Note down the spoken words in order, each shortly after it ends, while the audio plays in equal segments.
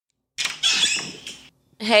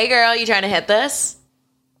Hey girl, you trying to hit this?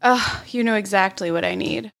 Ugh, you know exactly what I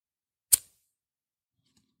need.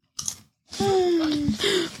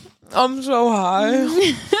 I'm so high.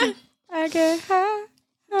 I get high.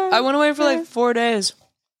 I went away for like 4 days.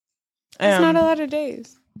 It's not a lot of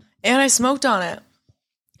days. And I smoked on it.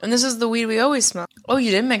 And this is the weed we always smoke. Oh,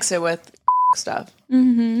 you didn't mix it with stuff.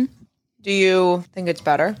 Mm-hmm. Do you think it's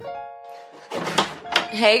better?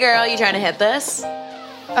 Hey girl, you trying to hit this?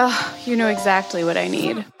 Ugh, you know exactly what I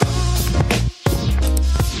need.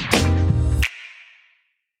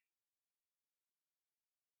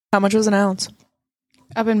 How much was an ounce?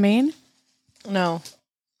 Up in Maine? No.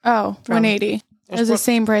 Oh, From- 180. It was the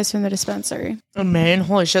same price from the dispensary. In Maine?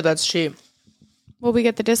 Holy shit, that's cheap. Well, we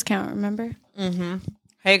get the discount, remember? Mm-hmm.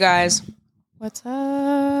 Hey guys. What's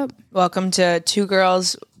up? Welcome to Two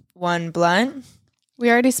Girls, One Blunt. We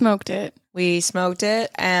already smoked it. We smoked it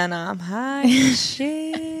and I'm high as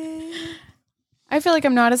shit. I feel like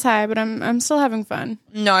I'm not as high, but I'm still having fun.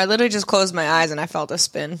 No, I literally just closed my eyes and I felt a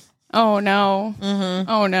spin. Oh, no. Mm-hmm.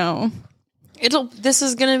 Oh, no. This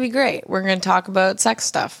is gonna be great. We're gonna talk about sex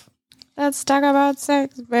stuff. Let's talk about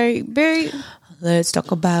sex, baby. Let's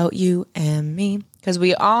talk about you and me. Because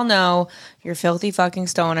we all know you're filthy fucking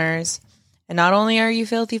stoners. And not only are you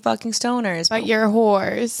filthy fucking stoners, But you're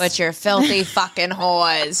whores. but you're filthy fucking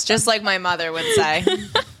whores. Just like my mother would say.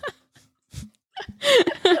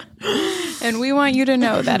 And we want you to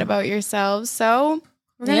know that about yourselves. So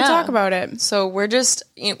we're going to talk about it. So we're just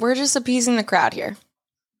appeasing the crowd here.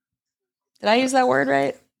 Did I use that word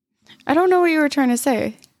right? I don't know what you were trying to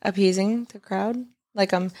say. Appeasing the crowd?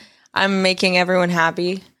 Like I'm making everyone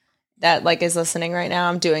happy that like is listening right now.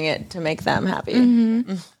 I'm doing it to make them happy.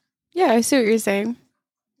 Mm-hmm. Yeah, I see what you're saying.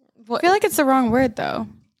 What? I feel like it's the wrong word, though.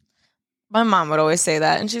 My mom would always say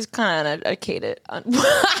that, and she's kind of uneducated.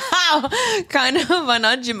 Wow, kind of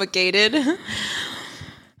uneducated.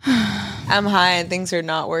 I'm high and things are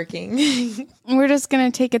not working. We're just going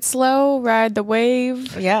to take it slow, ride the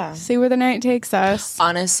wave, Yeah. see where the night takes us.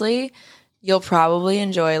 Honestly, you'll probably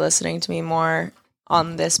enjoy listening to me more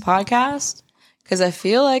on this podcast because I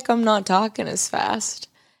feel like I'm not talking as fast.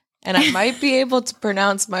 And I might be able to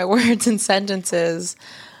pronounce my words and sentences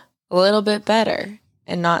a little bit better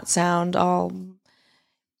and not sound all...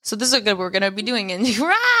 So this is good. We're going to be doing it,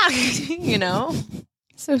 you know?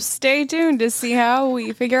 So stay tuned to see how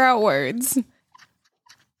we figure out words.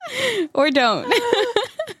 Or don't.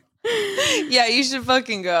 Yeah, you should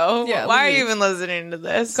fucking go. Yeah, Why are leave. you even listening to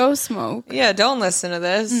this? Go smoke. Yeah, don't listen to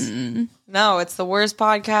this. Mm-mm. No, it's the worst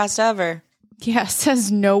podcast ever. Yeah,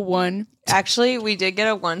 says no one. Actually, we did get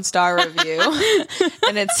a 1-star review,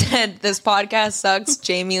 and it said, "This podcast sucks.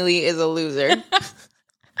 Jamie Lee is a loser."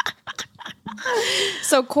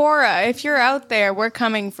 So Cora, if you're out there, we're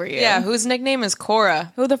coming for you. Yeah, whose nickname is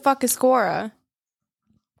Cora? Who the fuck is Cora?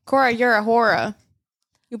 Cora, you're a whora.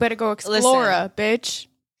 You better go explore, bitch.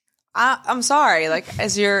 I'm sorry. Like,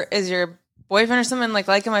 is your boyfriend or something like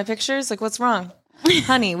liking my pictures? Like, what's wrong,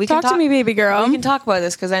 honey? We Talk can to me, baby girl. We can talk about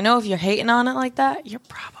this because I know if you're hating on it like that, you're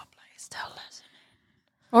probably still listening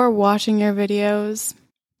Or watching your videos.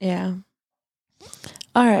 Yeah.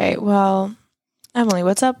 All right. Well, Emily,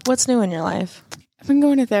 what's up? What's new in your life? I've been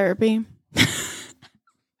going to therapy.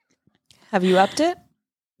 Have you upped it?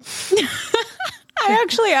 I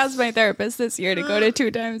actually asked my therapist this year to go to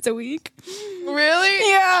 2 times a week. Really?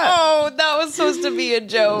 Yeah. Oh, that was supposed to be a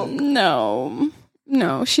joke. No,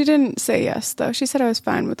 she didn't say yes, though. She said I was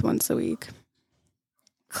fine with once a week.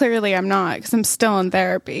 Clearly I'm not, because I'm still in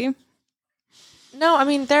therapy. No, I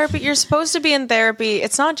mean, therapy, you're supposed to be in therapy.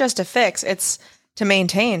 It's not just to fix, it's to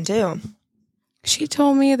maintain, too. She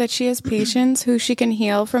told me that she has patients who she can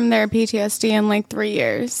heal from their PTSD in like 3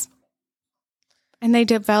 years. And they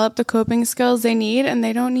develop the coping skills they need, and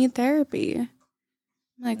they don't need therapy. I'm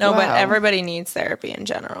like, No, but wow, everybody needs therapy in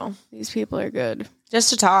general. these people are good. Just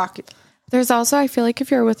to talk. There's also, I feel like if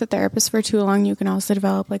you're with a therapist for too long, you can also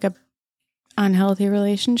develop like a unhealthy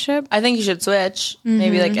relationship. I think you should switch.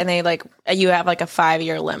 Maybe like, and they like, you have like a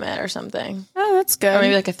 5-year limit or something. Oh, that's good. Or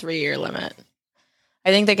maybe like a 3-year limit. I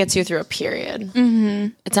think that gets you through a period. Mm-hmm.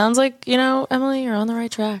 It sounds like, Emily, you're on the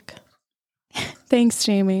right track. Thanks,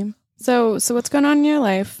 Jamie. So what's going on in your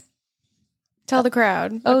life? Tell the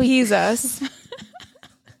crowd. Appease us.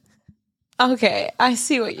 Okay, I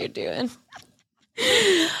see what you're doing.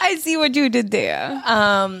 I see what you did there.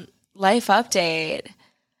 Life update.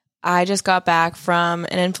 I just got back from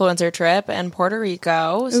an influencer trip in Puerto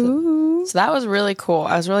Rico. Ooh. So that was really cool.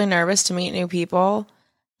 I was really nervous to meet new people.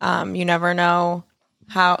 You never know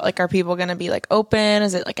how, like, are people going to be like open?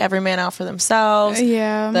 Is it like every man out for themselves?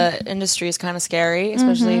 Yeah. The industry is kind of scary,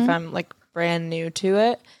 especially if I'm like brand new to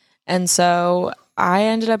it. And so I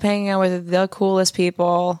ended up hanging out with the coolest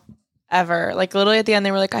people ever. Like literally at the end,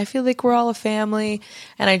 they were like, I feel like we're all a family.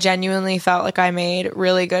 And I genuinely felt like I made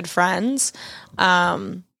really good friends.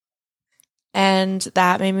 And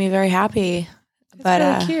that made me very happy.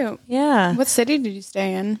 That's really cute. Yeah. What city did you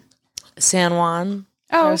stay in? San Juan.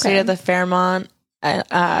 Oh, I stayed at the Fairmont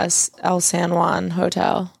El San Juan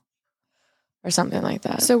Hotel or something like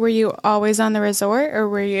that. So were you always on the resort, or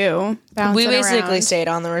were you bouncing We basically around? stayed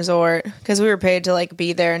on the resort because we were paid to like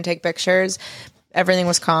be there and take pictures. Everything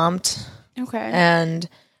was comped. Okay.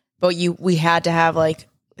 But we had to have like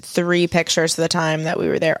 3 pictures for the time that we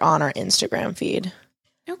were there on our Instagram feed.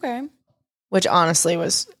 Okay. Which honestly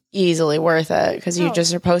was easily worth it because you Oh.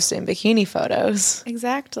 just are posting bikini photos.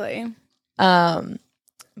 Exactly.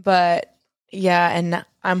 But yeah, and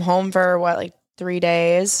I'm home for like 3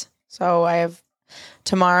 days. So I have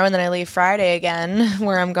tomorrow and then I leave Friday again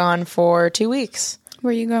where I'm gone for 2 weeks.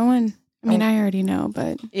 Where are you going? I mean, I already know,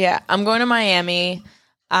 but Yeah, I'm going to Miami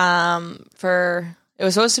it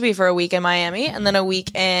was supposed to be for a week in Miami and then a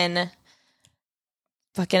week in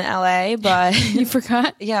fucking LA, but you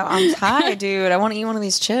forgot? yeah, I'm tired, dude. I want to eat one of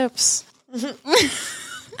these chips.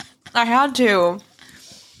 I had to.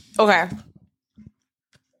 Okay.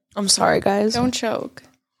 I'm sorry, guys. Don't choke.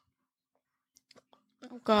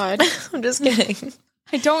 Oh, God. I'm just kidding.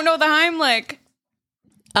 I don't know the Heimlich.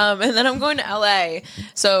 And then I'm going to LA.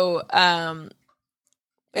 So it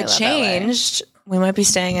love changed. We might be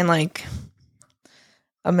staying in like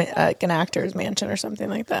an actor's mansion or something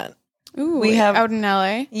like that. Ooh, We have- out in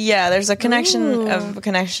LA. Yeah, there's a connection Ooh. of a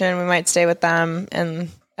connection. We might stay with them in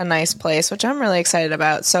a nice place, which I'm really excited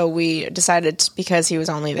about. So we decided because he was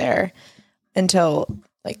only there until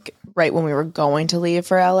like right when we were going to leave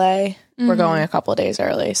for LA. We're going a couple of days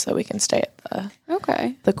early so we can stay at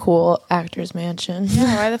Okay. the cool actor's mansion.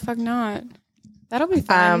 Yeah, why the fuck not? That'll be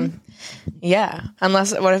fun. Yeah.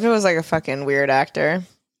 Unless, what if it was like a fucking weird actor?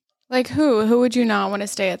 Like who? Who would you not want to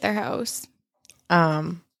stay at their house? A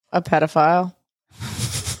pedophile.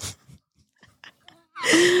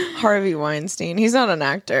 Harvey Weinstein. He's not an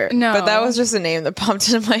actor. No. But that was just a name that popped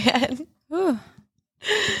into my head. Ooh.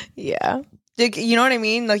 Yeah. Like, you know what I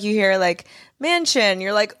mean? Like you hear like mansion,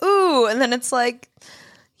 you're like, ooh, and then it's like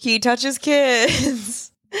he touches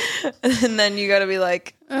kids. And then you gotta be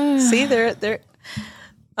like, see, they're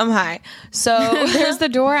I'm high. So There's the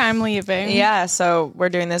door. I'm leaving. yeah, so we're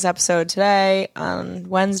doing this episode today on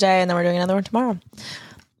Wednesday, and then we're doing another one tomorrow.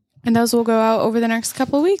 And those will go out over the next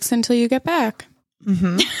couple of weeks until you get back.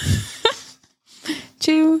 Mm-hmm.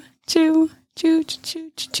 Chew, chew, chew,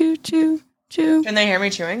 chew, chew, chew, chew. Can they hear me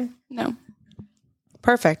chewing? No.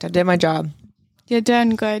 Perfect. I did my job. You're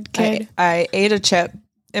done good, kid. I ate a chip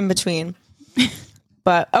in between.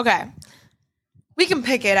 But okay. We can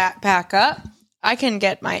pick it back up. I can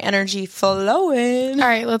get my energy flowing. All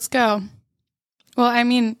right, let's go. Well, I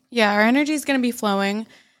mean, yeah, our energy is going to be flowing.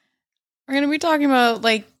 We're going to be talking about,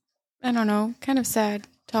 like, I don't know, kind of sad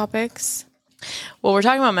topics. Well, we're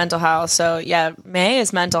talking about mental health. So, yeah, May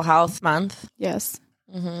is Mental Health Month. Yes.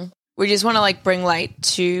 We just want to, like, bring light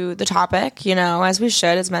to the topic, you know, as we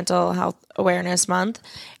should. It's Mental Health Awareness Month,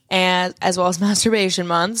 and as well as Masturbation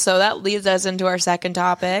Month. So that leads us into our second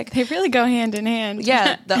topic. They really go hand in hand.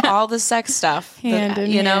 Yeah, all the sex stuff. Hand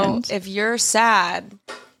in you know, hand. if you're sad,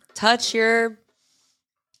 touch your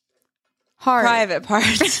Hard. private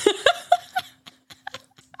parts.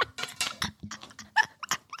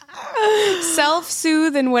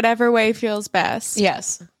 Self-soothe in whatever way feels best.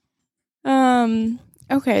 Yes.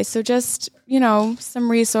 Okay, so just, you know,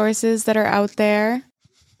 some resources that are out there.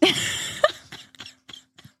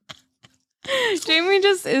 Jamie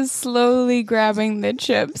just is slowly grabbing the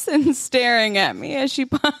chips and staring at me as she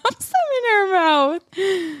pops them in her mouth.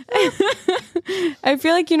 I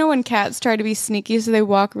feel like, you know, when cats try to be sneaky so they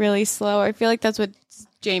walk really slow, I feel like that's what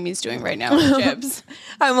Jamie's doing right now with chips.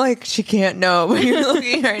 I'm like, she can't know, but you're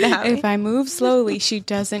looking right now. If I move slowly, she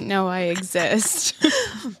doesn't know I exist.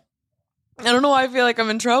 I don't know why I feel like I'm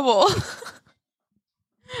in trouble.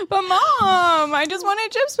 But Mom, I just wanted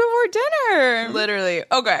chips before dinner. Literally.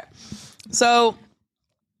 Okay. So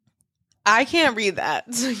I can't read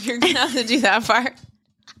that. So you're going to have to do that part.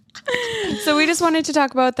 So we just wanted to talk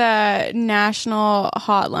about the national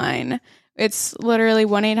hotline. It's literally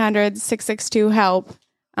 1-800-662-HELP.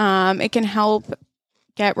 It can help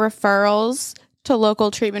get referrals to local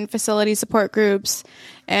treatment facility support groups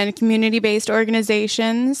and community-based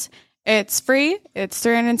organizations. It's free. It's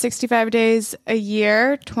 365 days a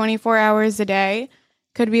year, 24 hours a day.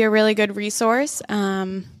 Could be a really good resource.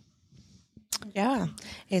 Yeah.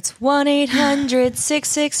 It's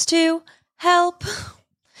 1-800-662-HELP.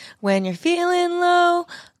 When you're feeling low,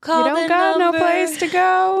 call You don't the got number a place to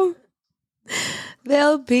go.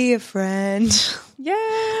 They'll be a friend. Yeah.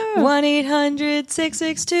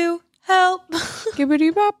 1-800-662-HELP.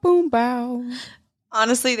 Gibbity bop boom bow.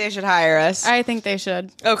 Honestly, they should hire us. I think they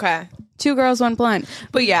should. Okay. 2 girls, 1 blunt.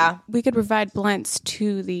 But yeah, We could provide blunts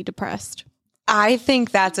to the depressed. I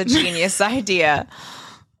think that's a genius idea.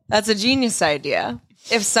 That's a genius idea.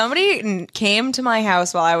 If somebody came to my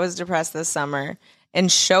house while I was depressed this summer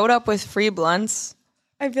and showed up with free blunts,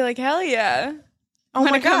 I'd be like, hell yeah. oh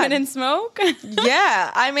my Wanna come God. in and smoke?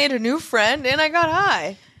 Yeah, I made a new friend and I got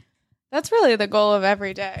high. That's really the goal of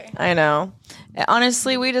every day. I know.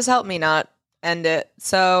 Honestly, we just helped me not end it.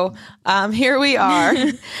 So here we are.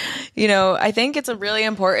 You know, I think it's really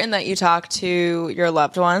important that you talk to your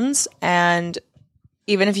loved ones. And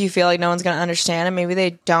even if you feel like no one's going to understand and maybe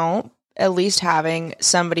they don't, at least having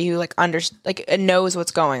somebody who knows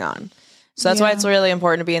what's going on. So that's why it's really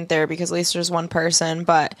important to be in therapy, because at least there's one person.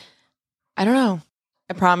 But I don't know.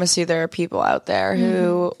 I promise you there are people out there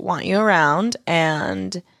who want you around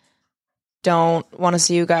and don't want to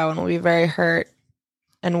see you go and will be very hurt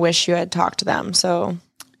and wish you had talked to them. So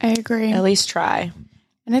I agree. at least try.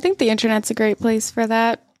 And I think the internet's a great place for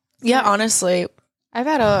that. Yeah, honestly. I've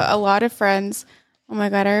had a lot of friends. Oh my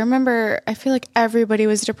God, I remember, I feel like everybody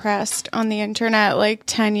was depressed on the internet like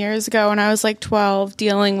 10 years ago when I was like 12,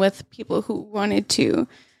 dealing with people who wanted to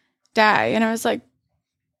die. And I was like,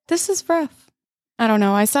 this is rough. I don't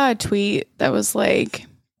know. I saw a tweet that was like,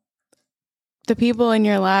 the people in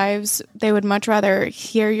your lives, they would much rather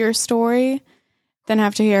hear your story than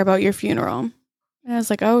have to hear about your funeral. And I was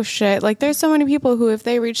like, oh shit. Like, there's so many people who, if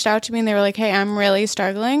they reached out to me and they were like, hey, I'm really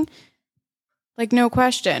struggling, like, no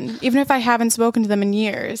question, even if I haven't spoken to them in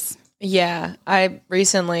years. Yeah. I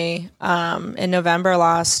recently, in November,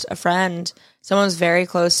 lost a friend. Someone was very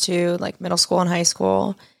close to, like, middle school and high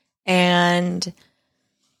school. And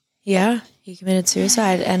yeah, he committed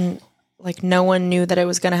suicide. And like, no one knew that it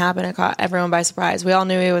was going to happen. It caught everyone by surprise. We all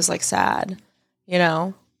knew he was like sad, you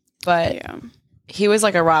know, but Yeah. he was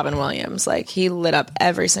like a Robin Williams. Like, he lit up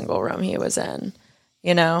every single room he was in,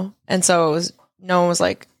 you know? And so it was, no one was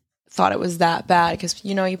like, thought it was that bad because,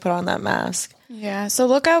 you know, you put on that mask. Yeah. So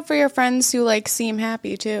look out for your friends who like seem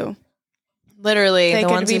happy too. Literally, They the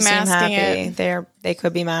could ones be who seem masking happy, it. they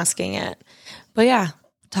could be masking it. But yeah,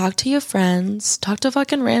 talk to your friends. Talk to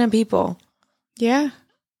fucking random people. Yeah.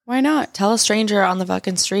 Why not? Tell a stranger on the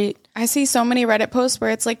fucking street. I see so many Reddit posts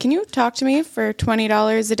where it's like, can you talk to me for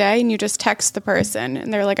 $20 a day? And you just text the person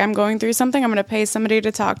and they're like, I'm going through something. I'm going to pay somebody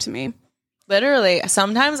to talk to me. Literally,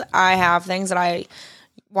 sometimes I have things that I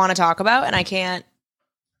want to talk about and I can't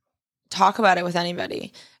talk about it with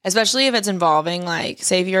anybody, especially if it's involving, like,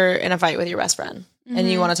 say if you're in a fight with your best friend and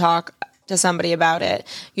you want to talk to somebody about it.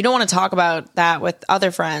 You don't want to talk about that with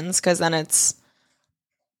other friends because then it's,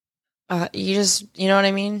 you know what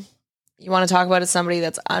I mean? You want to talk about it with somebody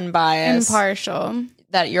that's unbiased, Impartial.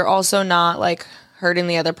 that you're also not like hurting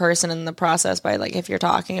the other person in the process by, like, if you're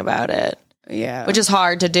talking about it. Yeah. Which is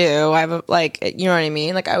hard to do. I have like, you know what I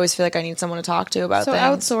mean? Like, I always feel like I need someone to talk to about so things.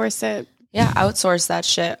 outsource it. Yeah, outsource that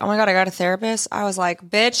shit. Oh my God, I got a therapist. I was like,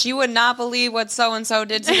 bitch, you would not believe what so-and-so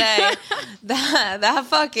did today. that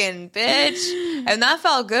fucking bitch. And that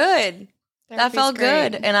felt good. That Therapy's felt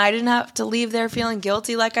great. good. And I didn't have to leave there feeling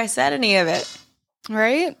guilty like I said any of it.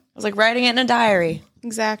 Right? I was like writing it in a diary.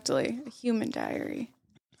 Exactly. A human diary.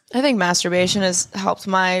 I think masturbation has helped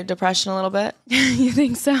my depression a little bit. You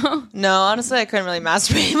think so? No, honestly, I couldn't really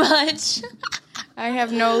masturbate much. I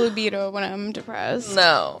have no libido when I'm depressed.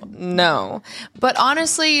 No. But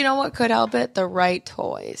honestly, you know what could help it? The right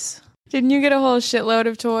toys. Didn't you get a whole shitload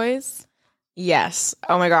of toys? Yes.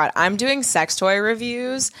 Oh my God. I'm doing sex toy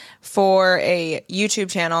reviews for a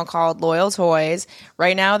YouTube channel called Loyal Toys.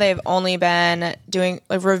 Right now, they've only been doing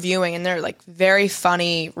reviewing, and they're like very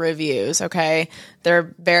funny reviews. Okay.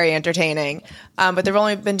 They're very entertaining. But they've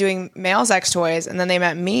only been doing male sex toys. And then they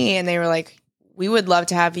met me and they were like, we would love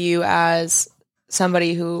to have you as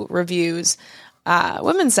somebody who reviews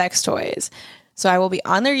women's sex toys. So I will be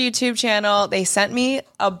on their YouTube channel. They sent me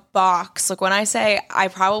a box. Like, when I say I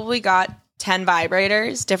probably got 10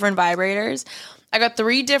 vibrators, different vibrators. I got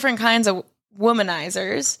 3 different kinds of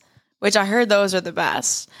womanizers, which I heard those are the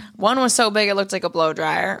best. One was so big it looked like a blow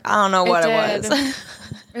dryer. I don't know what it was.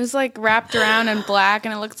 It was like wrapped around in black,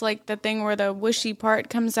 and it looked like the thing where the wishy part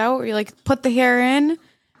comes out, where you like put the hair in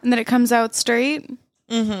and then it comes out straight.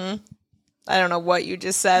 Mm-hmm. I don't know what you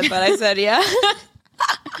just said, but I said yeah.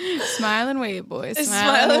 Smile and wave, boys.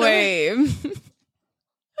 Smile and wave.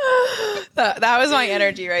 That was my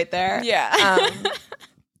energy right there. Yeah.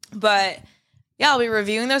 But yeah, I'll be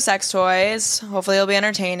reviewing those sex toys. Hopefully it'll be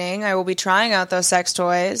entertaining. I will be trying out those sex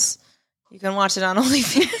toys. You can watch it on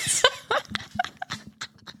OnlyFans.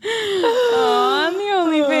 Oh, on the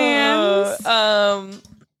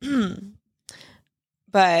OnlyFans.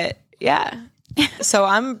 But yeah. So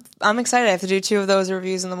I'm excited. I have to do 2 of those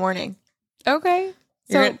reviews in the morning. Okay.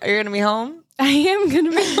 You're gonna be home? I am going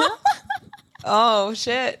to be home. Oh,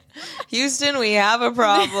 shit. Houston, we have a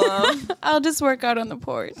problem. I'll just work out on the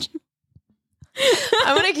porch.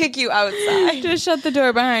 I'm going to kick you outside. Just shut the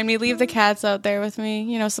door behind me. Leave the cats out there with me.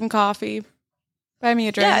 You know, some coffee. Buy me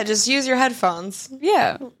a drink. Yeah, just use your headphones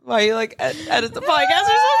Yeah. while you like edit the podcast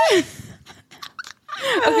or something.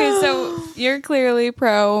 Okay, so you're clearly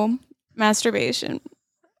pro masturbation.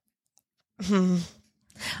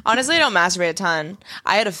 Honestly, I don't masturbate a ton.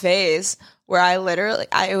 I had a phase where I literally,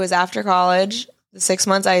 it was after college, the 6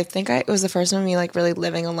 months, it was the first time of me like really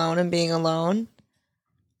living alone and being alone.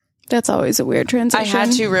 That's always a weird transition. I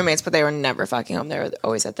had 2 roommates, but they were never fucking home. They were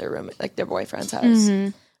always at their room, like their boyfriend's house.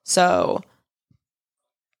 So,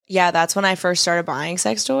 yeah, that's when I first started buying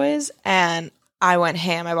sex toys, and I went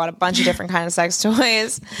ham. I bought a bunch of different kind of sex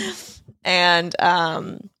toys, and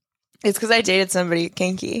it's because I dated somebody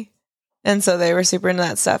kinky, and so they were super into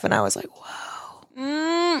that stuff, and I was like, whoa,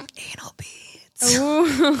 anal beads.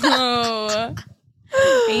 Ooh.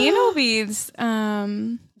 Anal beads.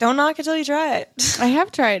 Don't knock it till you try it. I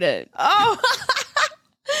have tried it. Oh,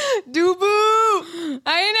 Doo-boo.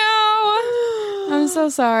 I know. I'm so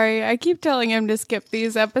sorry. I keep telling him to skip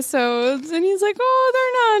these episodes, and he's like, "Oh,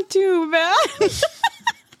 they're not too bad."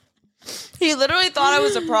 He literally thought I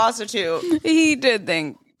was a prostitute. He did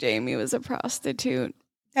think Jamie was a prostitute.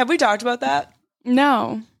 Have we talked about that?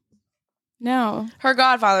 No. Her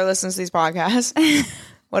godfather listens to these podcasts.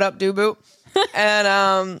 What up, Doo-boo?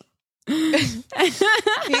 And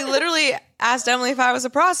he literally asked Emily if I was a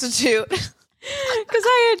prostitute. Because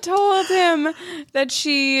I had told him that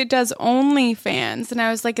she does OnlyFans, and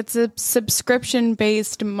I was like, it's a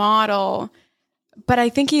subscription-based model. But I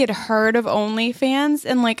think he had heard of OnlyFans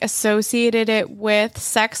and like associated it with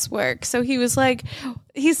sex work. So he was like,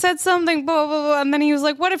 he said something, blah, blah, blah, and then he was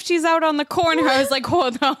like, what if she's out on the corner? I was like,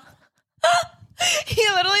 hold on. He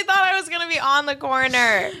literally thought I was going to be on the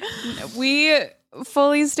corner. We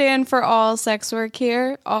fully stand for all sex work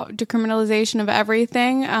here, all decriminalization of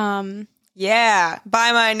everything. Yeah,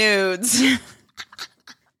 buy my nudes.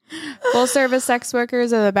 Full service sex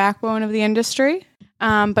workers are the backbone of the industry.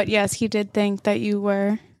 But yes, he did think that you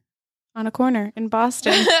were on a corner in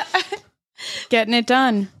Boston getting it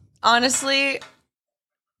done. Honestly,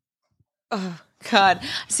 oh God.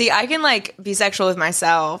 See, I can like be sexual with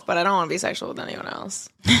myself, but I don't want to be sexual with anyone else.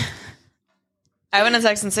 I haven't had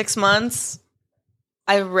sex in 6 months.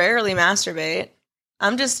 I rarely masturbate.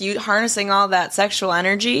 I'm just harnessing all that sexual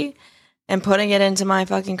energy and putting it into my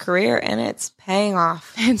fucking career, and it's paying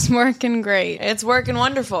off. It's working great. It's working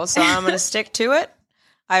wonderful, so I'm going to stick to it.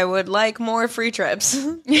 I would like more free trips.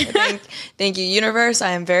 Thank you, universe.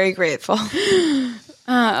 I am very grateful.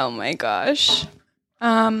 Oh my gosh.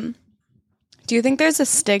 Do you think there's a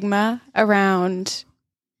stigma around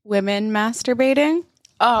women masturbating?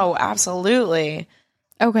 Oh, absolutely.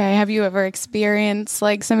 Okay. Have you ever experienced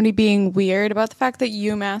like somebody being weird about the fact that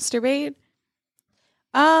you masturbate?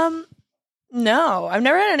 No, I've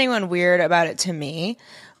never had anyone weird about it to me,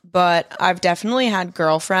 but I've definitely had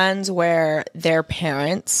girlfriends where their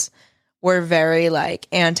parents were very like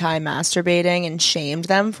anti-masturbating and shamed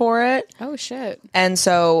them for it. Oh shit. And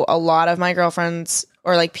so a lot of my girlfriends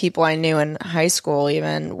or like people I knew in high school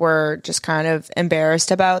even were just kind of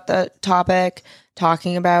embarrassed about the topic,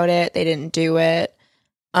 talking about it. They didn't do it.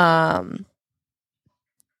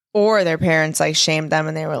 Or their parents like shamed them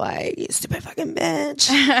and they were like, you stupid fucking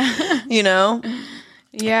bitch. You know?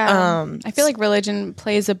 Yeah. I feel like religion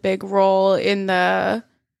plays a big role in the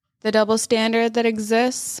double standard that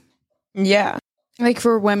exists. Yeah. Like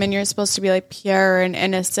for women, you're supposed to be like pure and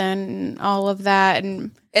innocent and all of that.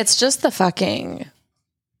 And it's just the fucking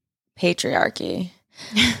patriarchy.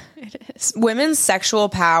 it is. Women's sexual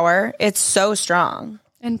power, it's so strong.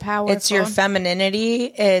 And powerful. It's your femininity.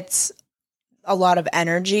 It's a lot of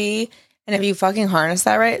energy. And if you fucking harness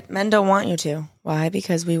that right, men don't want you to. Why?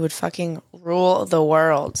 Because we would fucking rule the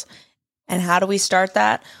world. And how do we start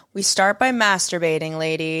that? We start by masturbating,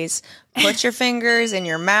 ladies. Put your fingers in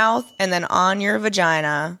your mouth and then on your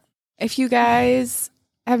vagina. If you guys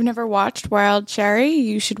have never watched Wild Cherry,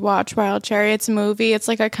 you should watch Wild Cherry. It's a movie. It's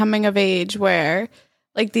like a coming of age where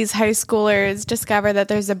like these high schoolers discover that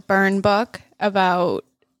there's a burn book about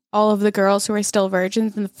all of the girls who are still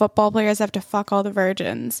virgins, and the football players have to fuck all the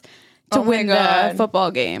virgins to win the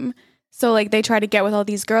football game. So like they try to get with all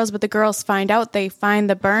these girls, but the girls find out, they find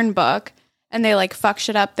the burn book and they like fuck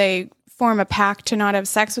shit up. They form a pact to not have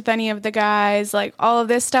sex with any of the guys, like all of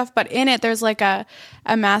this stuff. But in it, there's like a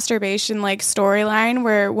masturbation like storyline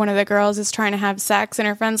where one of the girls is trying to have sex and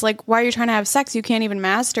her friend's like, why are you trying to have sex? You can't even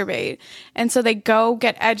masturbate. And so they go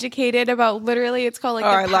get educated about literally, it's called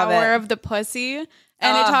like the power of the pussy. And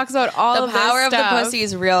it talks about all of this stuff. The power of the pussy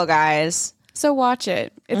is real, guys. So watch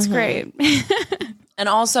it. It's great. And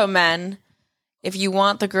also, men, if you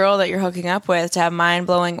want the girl that you're hooking up with to have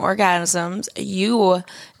mind-blowing orgasms, you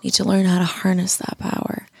need to learn how to harness that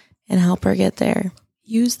power and help her get there.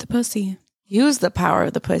 Use the pussy. Use the power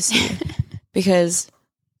of the pussy. Because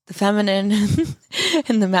the feminine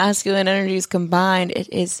and the masculine energies combined,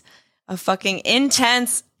 it is a fucking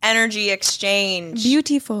intense energy exchange.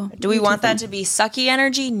 Beautiful. Do we want that to be sucky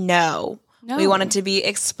energy? No. We want it to be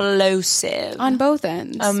explosive. On both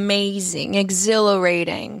ends. Amazing.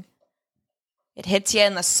 Exhilarating. It hits you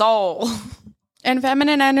in the soul. And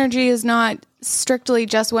feminine energy is not strictly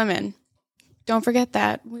just women. Don't forget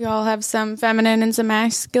that. We all have some feminine and some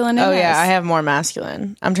masculine in us. Yeah, I have more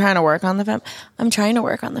masculine. I'm trying to work on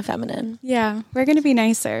the feminine. Yeah, we're going to be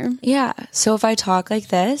nicer. Yeah. So if I talk like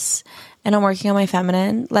this and I'm working on my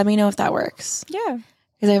feminine, let me know if that works. Yeah.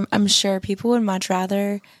 Because I'm sure people would much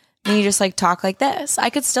rather me just like talk like this.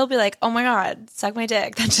 I could still be like, oh my God, suck my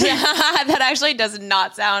dick. That actually does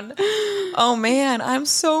not sound, oh man, I'm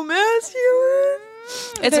so masculine.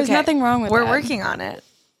 There's nothing wrong with that. We're working on it.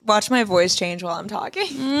 Watch my voice change while I'm talking.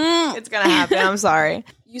 It's going to happen. I'm sorry.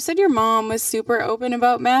 You said your mom was super open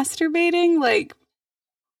about masturbating, like,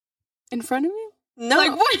 in front of you? No.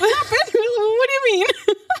 Like, what happened? What do you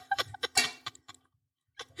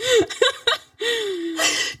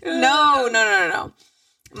mean? No.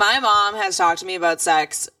 My mom has talked to me about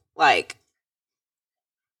sex, like,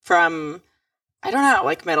 from, I don't know,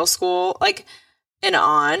 like, middle school, like, and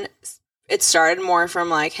on. It started more from,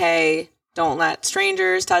 like, hey, don't let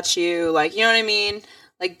strangers touch you, like, you know what I mean?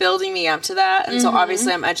 Like, building me up to that. And so,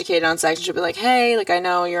 obviously, I'm educated on sex, and she'll be like, hey, like, I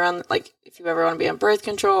know you're on, like, if you ever want to be on birth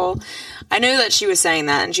control. I knew that she was saying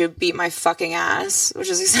that, and she would beat my fucking ass, which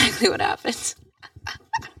is exactly what happened.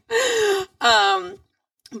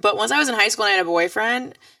 But once I was in high school and I had a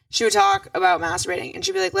boyfriend, she would talk about masturbating, and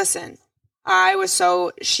she'd be like, listen, I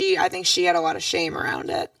think she had a lot of shame around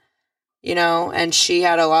it, you know, and she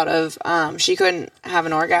had a lot of, she couldn't have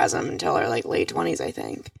an orgasm until her, like, late 20s, I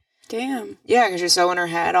think. Damn. Yeah, because she's so in her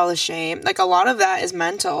head, all the shame. Like, a lot of that is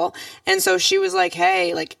mental. And so she was like,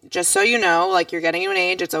 hey, like, just so you know, like, you're getting to an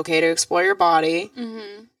age, it's okay to explore your body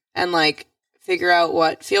and, like, figure out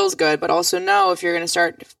what feels good. But also know if you're going to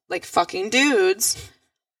start, like, fucking dudes,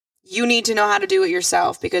 you need to know how to do it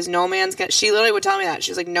yourself, because no man's going to, she literally would tell me that.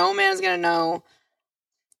 She was like, no man's going to know,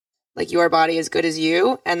 like, your body as good as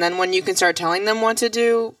you. And then when you can start telling them what to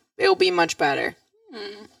do, it'll be much better.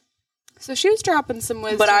 So she was dropping some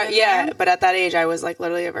wisdom. But but at that age, I was, like,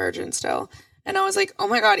 literally a virgin still. And I was like, oh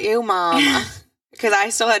my God, ew, mom. Because I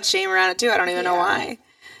still had shame around it too. I don't even know why.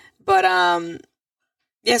 But,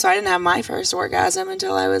 yeah, so I didn't have my first orgasm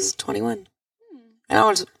until I was 21.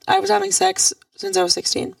 And I was having sex since I was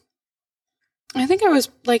 16. I think I was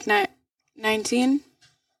like 19.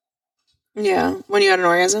 Yeah, when you had an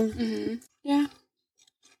orgasm? Mm-hmm. Yeah.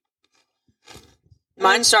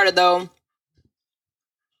 Mine started, though,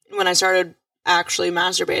 when I started actually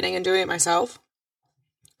masturbating and doing it myself.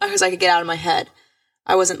 Because I could get out of my head.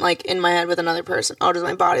 I wasn't, like, in my head with another person. Oh, does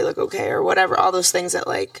my body look okay? Or whatever. All those things that,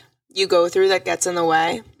 like, you go through that gets in the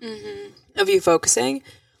way of you focusing.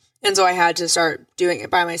 And so I had to start doing it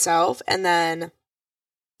by myself. And then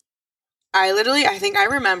I think I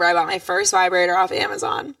remember I bought my first vibrator off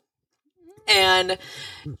Amazon. And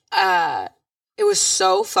it was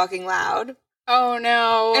so fucking loud. Oh,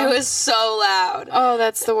 no. It was so loud. Oh,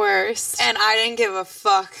 that's the worst. And I didn't give a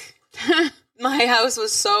fuck. My house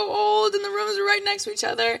was so old and the rooms were right next to each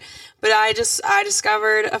other. But I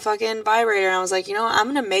discovered a fucking vibrator and I was like, you know what? I'm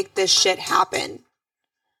going to make this shit happen.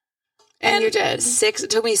 And you did. It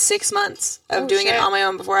took me 6 months of doing it on my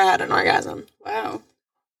own before I had an orgasm. Wow.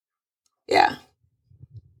 Yeah.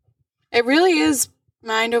 It really is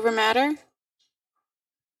mind over matter.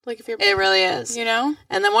 Like if you're... It really is. You know?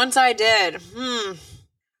 And then once I did,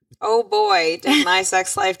 oh boy, did my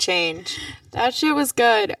sex life change. That shit was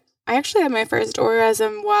good. I actually had my first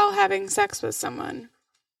orgasm while having sex with someone.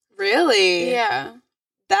 Really? Yeah.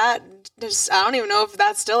 I don't even know if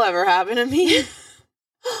that still ever happened to me.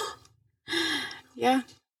 Yeah.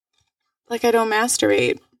 Like I don't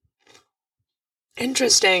masturbate.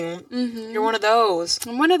 Interesting. Mm-hmm. You're one of those.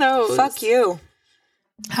 I'm one of those. Fuck you.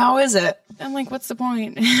 How is it? I'm like, what's the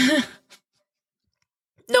point?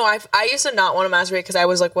 No, I used to not want to masturbate because I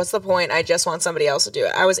was like, what's the point? I just want somebody else to do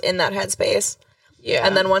it. I was in that headspace. Yeah.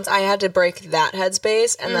 And then once I had to break that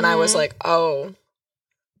headspace, and then I was like, oh,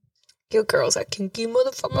 you girls are kinky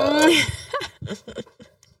motherfucker.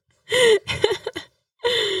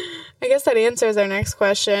 I guess that answers our next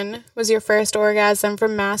question. Was your first orgasm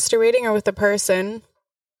from masturbating or with a person?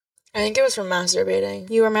 I think it was from masturbating.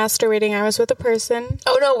 You were masturbating. I was with a person.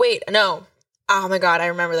 Oh, no, wait. No. Oh, my God. I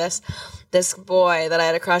remember this. This boy that I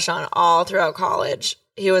had a crush on all throughout college.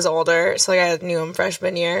 He was older, so like I knew him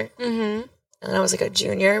freshman year. Mm-hmm. And I was like a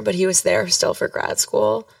junior, but he was there still for grad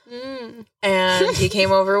school. Mm. And he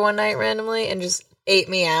came over one night randomly and just ate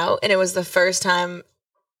me out. And it was the first time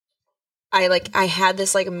I had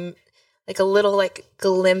this like a little like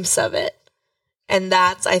glimpse of it. And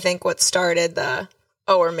that's, I think, what started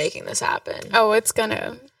we're making this happen. Oh, it's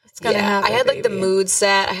gonna happen. I had like the mood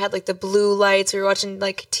set. I had like the blue lights. We were watching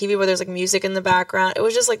like TV where there's like music in the background. It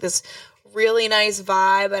was just like this really nice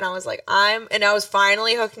vibe, and I was like, I was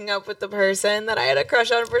finally hooking up with the person that I had a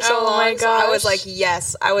crush on for so long. My gosh. So I was like,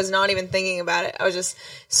 yes. I was not even thinking about it. I was just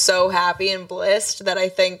so happy and blissed that I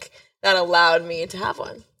think that allowed me to have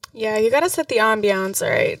one. Yeah, you gotta set the ambiance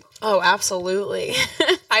right. Oh, absolutely.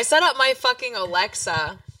 I set up my fucking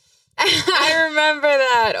Alexa. I remember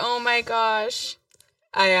that. Oh my gosh.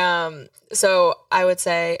 So I would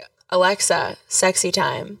say, Alexa, sexy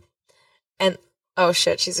time. And oh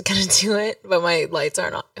shit, she's gonna do it, but my lights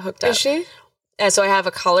aren't hooked up. Is she? And so I have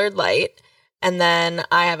a colored light, and then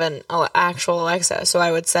I have an actual Alexa. So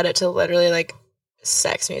I would set it to literally like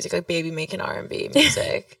sex music, like baby making R&B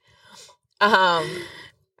music.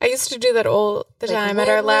 I used to do that all the time at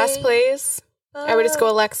our last place. I would just go,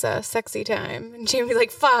 Alexa, sexy time. And she'd be like,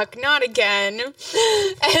 fuck, not again.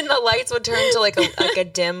 And the lights would turn to like a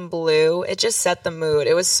dim blue. It just set the mood.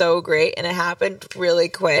 It was so great, and it happened really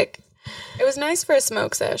quick. It was nice for a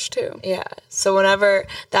smoke sesh, too. Yeah. So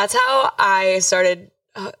that's how I started.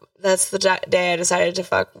 That's the day I decided to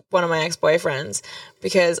fuck one of my ex-boyfriends,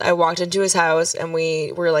 because I walked into his house and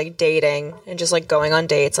we were like dating and just like going on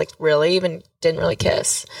dates, like really even didn't really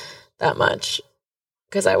kiss that much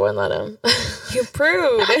because I wouldn't let him. You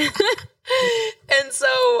prude. And so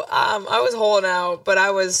I was holding out, but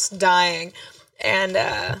I was dying. And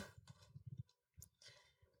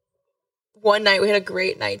one night we had a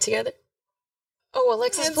great night together. Oh,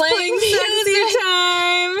 Alexa's playing sexy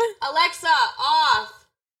time. Alexa, off.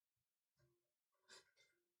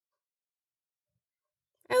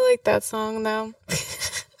 I like that song though.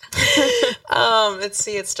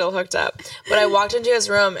 It's still hooked up. But I walked into his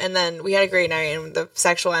room, and then we had a great night, and the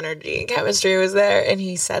sexual energy and chemistry was there, and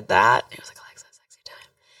he said that. It was like, Alexa, sexy time.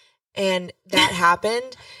 And that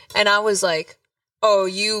happened, and I was like,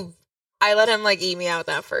 I let him like eat me out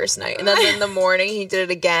that first night. And then in the morning he did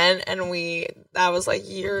it again, and I was like,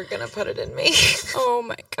 you're gonna put it in me. Oh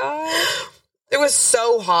my God. It was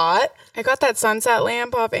so hot. I got that sunset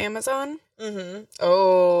lamp off Amazon. Mm-hmm.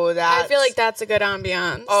 Oh, I feel like that's a good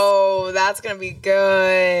ambiance. Oh, that's gonna be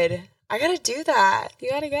good. I gotta do that. You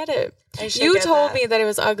gotta get it. You told me that it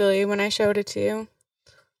was ugly when I showed it to you.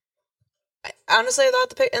 Honestly, I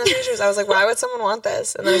thought in the pictures, I was like, why would someone want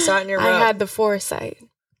this? And then I saw it in your room. I had the foresight.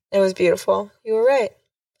 It was beautiful. You were right.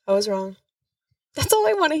 I was wrong. That's all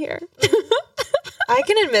I want to hear. I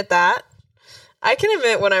can admit that. I can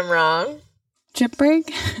admit when I'm wrong. Chip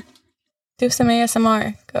break. Do some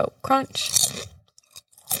ASMR. Go crunch.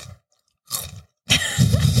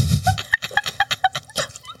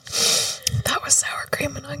 That was sour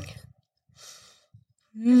cream and onion.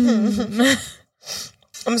 Mm.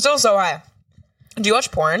 I'm still so high. Do you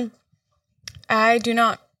watch porn? I do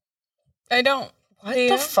not. I don't. What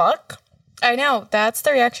the fuck? I know. That's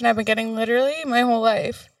the reaction I've been getting literally my whole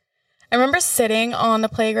life. I remember sitting on the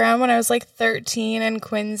playground when I was like 13 in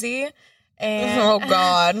Quincy. And oh,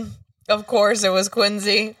 God. Of course it was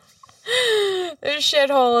Quincy. The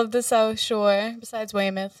shithole of the South Shore, besides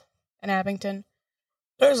Weymouth and Abington.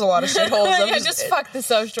 There's a lot of shitholes. Yeah, just fuck the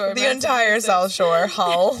South Shore. The entire South Shore,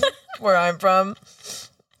 Hull, where I'm from.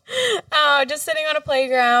 Oh, just sitting on a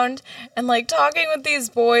playground and like talking with these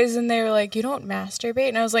boys, and they were like, "You don't masturbate?"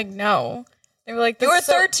 And I was like, "No." They were like, "You were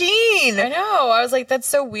 13." I know. I was like, "That's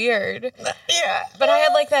so weird." Yeah, but I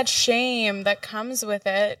had like that shame that comes with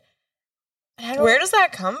it. Where does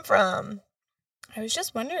that come from? I was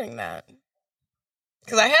just wondering that.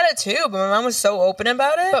 Because I had it too, but my mom was so open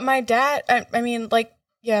about it. But my dad,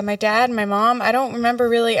 my dad and my mom, I don't remember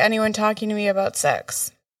really anyone talking to me about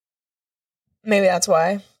sex. Maybe that's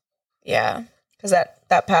why. Yeah. Because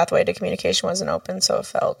that pathway to communication wasn't open, so it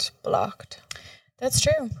felt blocked. That's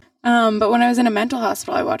true. But when I was in a mental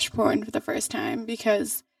hospital, I watched porn for the first time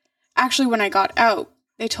because actually when I got out,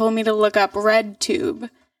 they told me to look up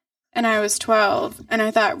RedTube. And I was 12, and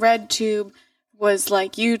I thought RedTube was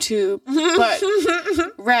like YouTube, but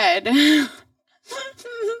red. You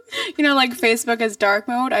know, like Facebook is dark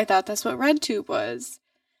mode. I thought that's what RedTube was.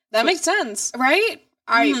 That makes sense. Right?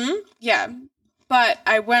 Yeah. But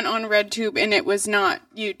I went on RedTube and it was not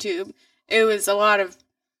YouTube. It was a lot of,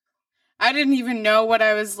 I didn't even know what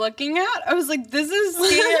I was looking at. I was like, this is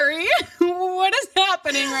scary. What is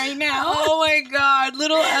happening right now? Oh my God,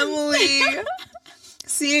 little Emily.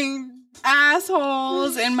 Seeing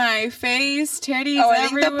assholes in my face, titties everywhere. I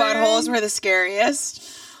think the buttholes were the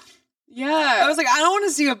scariest. Yeah. I was like, I don't want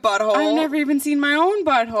to see a butthole. I've never even seen my own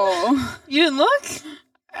butthole. You didn't look?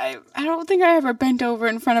 I don't think I ever bent over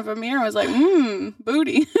in front of a mirror. I was like,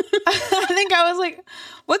 booty. I think I was like,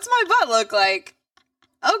 what's my butt look like?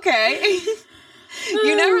 Okay.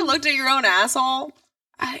 You never looked at your own asshole?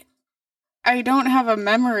 I don't have a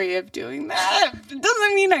memory of doing that. It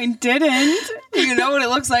doesn't mean I didn't. You know what it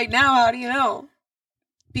looks like now. How do you know?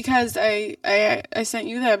 Because I sent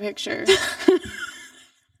you that picture.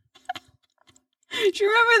 Do you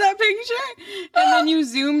remember that picture? And then you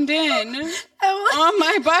zoomed in on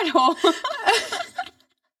my butthole.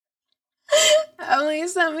 Emily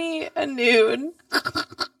sent me a nude of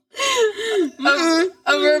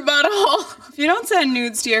her butthole. If you don't send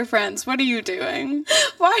nudes to your friends, what are you doing?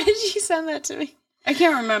 Why did she send that to me? I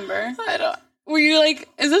can't remember. Were you like,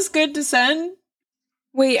 is this good to send?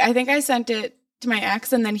 Wait, I think I sent it to my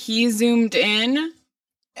ex and then he zoomed in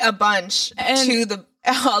a bunch and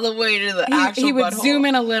all the way to the actual he would butthole. Zoom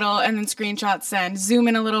in a little and then screenshot send. Zoom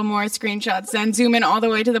in a little more, screenshot send. Zoom in all the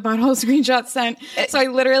way to the butthole, screenshot send. So I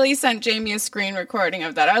literally sent Jamie a screen recording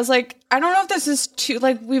of that. I was like, I don't know if this is too,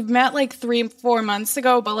 like, we've met like 3-4 months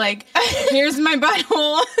ago, but like, here's my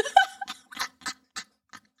butthole.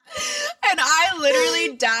 And I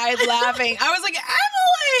literally died laughing. I was like,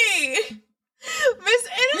 Emily! Miss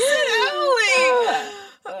Innocent Emily!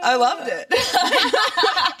 I loved it.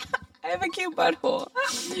 I have a cute butthole.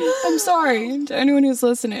 I'm sorry to anyone who's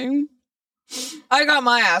listening. I got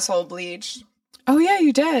my asshole bleached. Oh, yeah,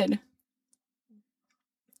 you did.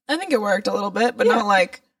 I think it worked a little bit, but not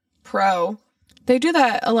like pro. They do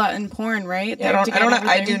that a lot in porn, right? Yeah,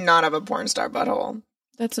 I do not have a porn star butthole.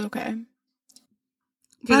 That's okay.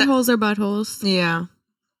 Buttholes are buttholes. Yeah.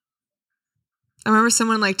 I remember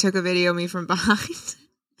someone like took a video of me from behind.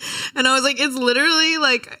 And I was like, it's literally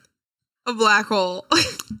like a black hole.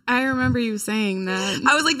 I remember you saying that.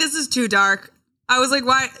 I was like, this is too dark. I was like,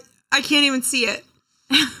 why? I can't even see it.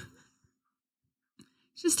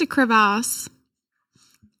 Just a crevasse.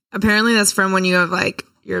 Apparently that's from when you have like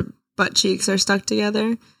your butt cheeks are stuck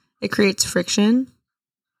together. It creates friction.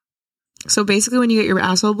 So basically when you get your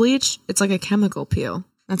asshole bleached, it's like a chemical peel.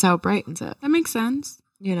 That's how it brightens it. That makes sense.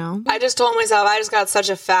 You know? I just told myself I just got such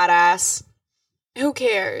a fat ass. Who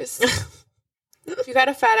cares? If you got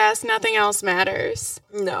a fat ass, nothing else matters.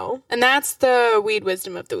 No. And that's the weed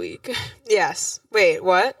wisdom of the week. Yes. Wait,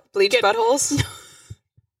 what? Bleach buttholes?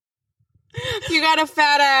 If you got a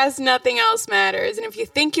fat ass, nothing else matters. And if you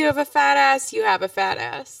think you have a fat ass, you have a fat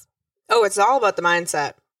ass. Oh, it's all about the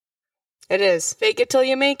mindset. It is. Fake it till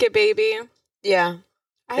you make it, baby. Yeah.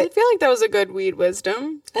 I feel like that was a good weed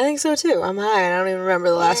wisdom. I think so, too. I'm high, and I don't even remember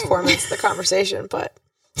the last 4 minutes of the conversation, but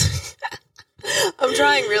I'm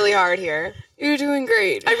trying really hard here. You're doing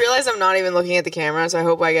great. I realize I'm not even looking at the camera, so I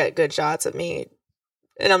hope I get good shots of me.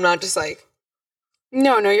 And I'm not just like...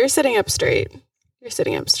 No, you're sitting up straight. You're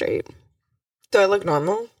sitting up straight. Do I look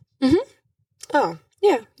normal? Mm-hmm. Oh.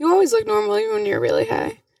 Yeah, you always look normal even when you're really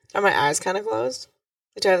high. Are my eyes kind of closed?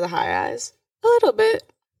 Do I have the high eyes? A little bit.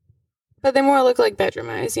 But they more look like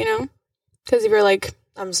bedroom eyes, you know? Because if you're like...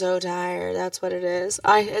 I'm so tired. That's what it is.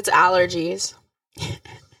 It's allergies.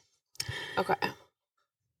 Okay.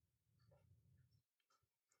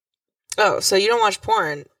 Oh, so you don't watch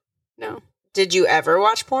porn? No. Did you ever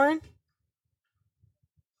watch porn?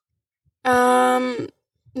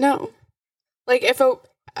 No. Like, if a...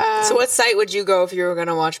 so what site would you go if you were going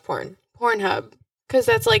to watch porn? Pornhub. Because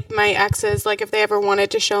that's, like, my exes. Like, if they ever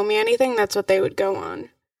wanted to show me anything, that's what they would go on.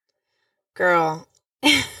 Girl.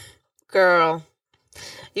 You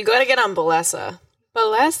got to get on Bellesa.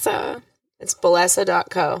 Bellesa? It's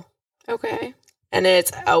Bellesa.co. Okay. And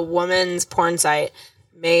it's a woman's porn site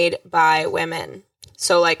made by women.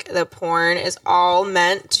 So, like, the porn is all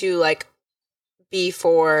meant to, like, be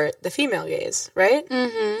for the female gaze, right?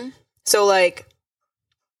 Mm-hmm. So, like,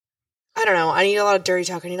 I don't know. I need a lot of dirty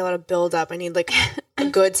talk. I need a lot of build-up. I need, like, a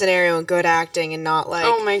good scenario and good acting and not, like...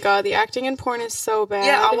 Oh, my God. The acting in porn is so bad.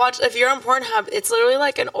 Yeah, I'll watch... If you're on Pornhub, it's literally,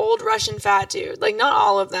 like, an old Russian fat dude. Like, not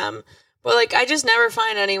all of them. But, like, I just never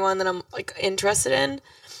find anyone that I'm, like, interested in.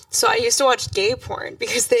 So I used to watch gay porn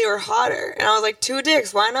because they were hotter. And I was like, 2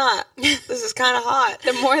 dicks, why not? This is kind of hot.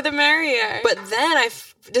 The more the merrier. But then I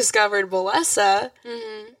discovered Bellesa,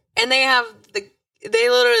 and they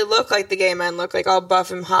literally look like the gay men look, like all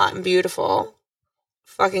buff and hot and beautiful.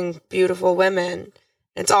 Fucking beautiful women.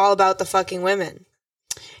 It's all about the fucking women.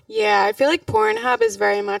 Yeah, I feel like Pornhub is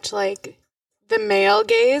very much like the male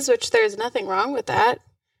gaze, which there's nothing wrong with that.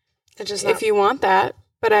 It's just if you want that.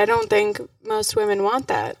 But I don't think most women want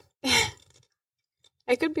that.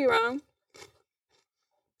 I could be wrong.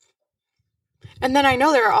 And then I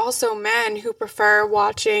know there are also men who prefer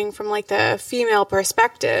watching from like the female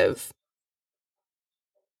perspective.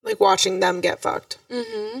 Like watching them get fucked.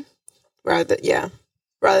 Mm-hmm.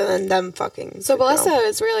 Rather than them fucking. So Bellesa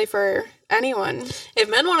is really for anyone.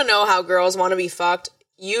 If men want to know how girls want to be fucked,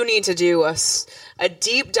 you need to do a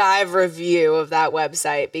deep dive review of that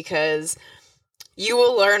website, because you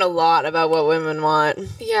will learn a lot about what women want.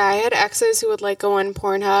 Yeah, I had exes who would like go on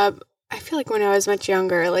Pornhub. I feel like when I was much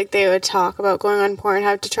younger, like they would talk about going on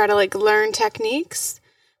Pornhub to try to like learn techniques.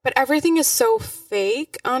 But everything is so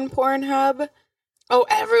fake on Pornhub. Oh,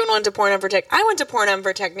 everyone went to Pornhub for I went to Pornhub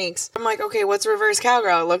for techniques. I'm like, okay, what's reverse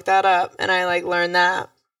cowgirl? I looked that up, and I like learned that.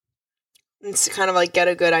 And to kind of like get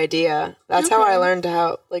a good idea. That's how I learned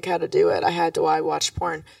how to do it. I watched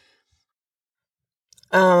porn.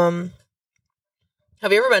 Have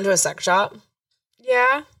you ever been to a sex shop?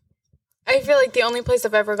 Yeah. I feel like the only place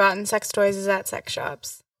I've ever gotten sex toys is at sex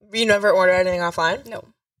shops. You never ordered anything offline? No.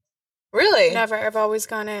 Really? Never. I've always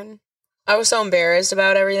gone in. I was so embarrassed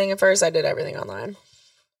about everything at first. I did everything online.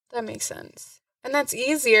 That makes sense. And that's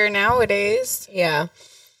easier nowadays. Yeah.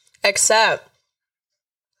 Except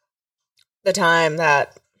the time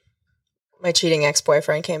that my cheating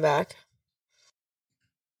ex-boyfriend came back.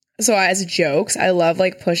 So as jokes, I love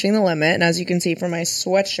like pushing the limit. And as you can see from my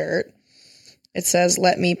sweatshirt, it says,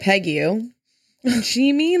 "Let me peg you."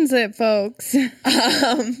 She means it, folks.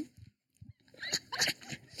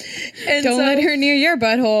 And don't let her near your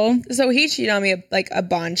butthole. So he cheated on me like a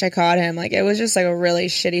bunch. I caught him. Like it was just like a really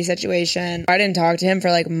shitty situation. I didn't talk to him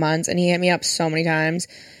for like months, and he hit me up so many times.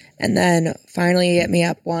 And then finally he hit me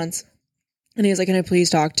up once, and he was like, "Can I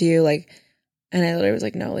please talk to you?" Like, and I literally was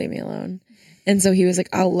like, "No, leave me alone." And so he was like,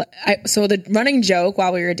 so the running joke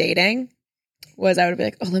while we were dating was I would be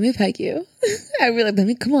like, "Oh, let me peg you." I'd be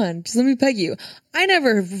like, come on, just let me peg you. I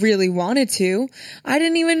never really wanted to. I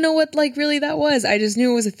didn't even know what like really that was. I just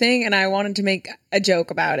knew it was a thing, and I wanted to make a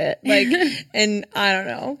joke about it. Like, and I don't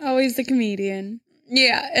know. Always the comedian.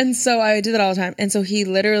 Yeah. And so I do that all the time. And so he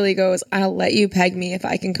literally goes, "I'll let you peg me if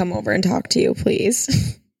I can come over and talk to you,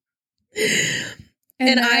 please."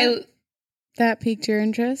 and that piqued your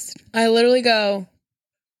interest? I literally go,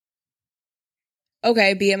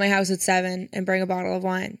 "Okay, be at my house at 7 and bring a bottle of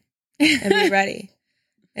wine and be ready."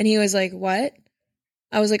 And he was like, "What?"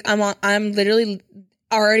 I was like, I'm literally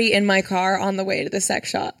already in my car on the way to the sex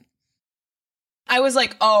shop. I was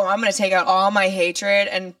like, "Oh, I'm going to take out all my hatred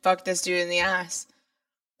and fuck this dude in the ass."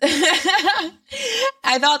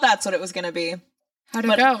 I thought that's what it was going to be. How'd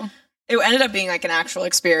it go? It ended up being like an actual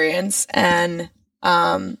experience. And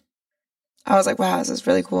I was like, wow, this is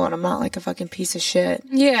really cool. And I'm not like a fucking piece of shit.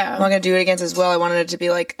 Yeah. I'm not going to do it against as well. I wanted it to be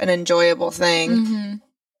like an enjoyable thing. Mm-hmm.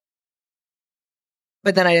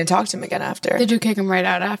 But then I didn't talk to him again after. Did you kick him right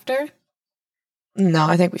out after? No,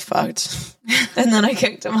 I think we fucked. And then I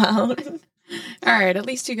kicked him out. All right, at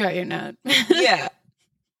least you got your nut. Yeah.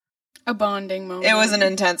 A bonding moment. It was an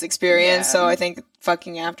intense experience, Yeah. so I think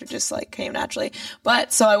fucking after just like came naturally.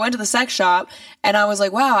 But so I went to the sex shop, and I was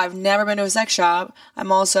like, wow, I've never been to a sex shop.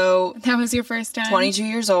 I'm also That was your first time? 22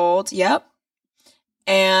 years old. Yep.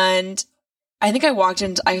 And I think I walked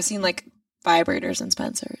in, I seen like vibrators in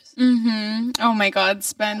Spencer's. Mm-hmm. Oh my God,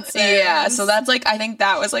 Spencer's. Yeah, so that's like, I think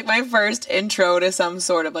that was like my first intro to some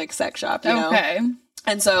sort of like sex shop, you know? Okay.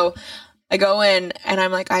 And so I go in, and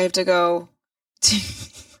I'm like, I have to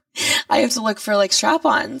look for like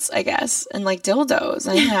strap-ons, I guess, and like dildos.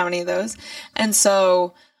 I didn't have any of those. And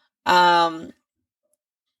so I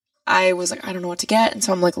was like, I don't know what to get. And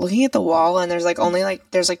so I'm like looking at the wall, and there's like only like,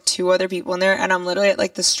 there's like 2 other people in there, and I'm literally at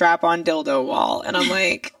like the strap-on dildo wall. And I'm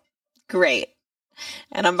like, great.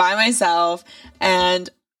 And I'm by myself. And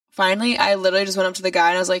finally, I literally just went up to the guy,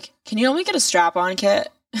 and I was like, can you help me get a strap-on kit?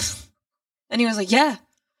 And he was like, yeah.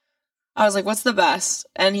 I was like, what's the best?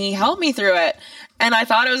 And he helped me through it. And I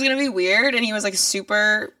thought it was going to be weird. And he was like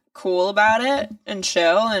super cool about it and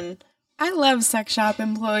chill. And I love sex shop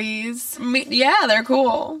employees. Yeah, they're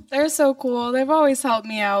cool. They're so cool. They've always helped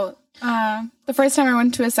me out. The first time I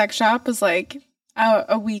went to a sex shop was like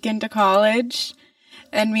a week into college.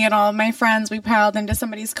 And me and all of my friends, we piled into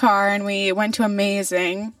somebody's car, and we went to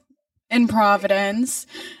Amazing. in Providence.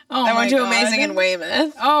 Oh, I went to God. Amazing in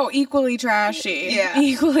Weymouth. Oh, equally trashy. Yeah.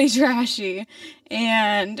 Equally trashy.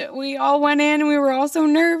 And we all went in and we were all so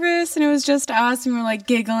nervous and it was just us and we were like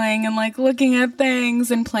giggling and like looking at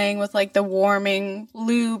things and playing with like the warming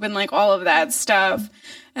lube and like all of that stuff.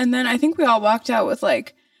 And then I think we all walked out with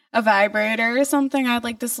like a vibrator or something. I had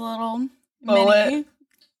like this little Bullet. mini.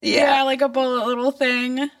 Yeah. Like a bullet little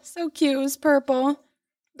thing. So cute. It was purple.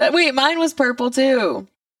 Wait, mine was purple too.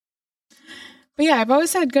 But yeah, I've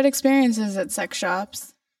always had good experiences at sex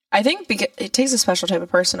shops. I think because it takes a special type of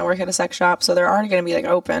person to work at a sex shop, so they're already going to be like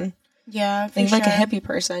open. Yeah, for Think sure. like a hippie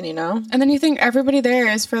person, you know? And then you think everybody there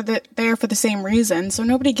is there for the same reason, so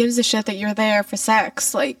nobody gives a shit that you're there for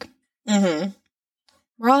sex. Like, we're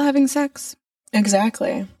all having sex.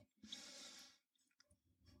 Exactly.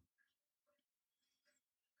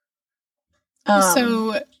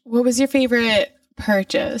 So, what was your favorite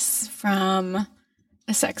purchase from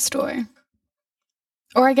a sex store?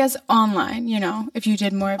 Or I guess online, you know, if you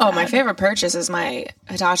did more of that. my favorite purchase is my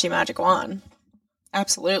Hitachi Magic Wand.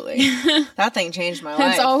 Absolutely. That thing changed my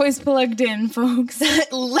life. It's always plugged in, folks.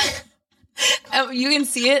 You can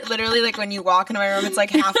see it literally like when you walk into my room, it's like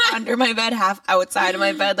half under my bed, half outside of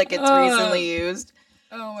my bed, like it's recently used.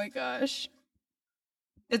 Oh my gosh.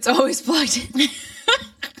 It's always plugged in.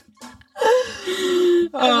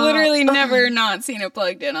 I've literally never not seen it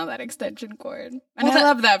plugged in on that extension cord. And I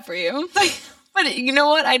love that for you. But you know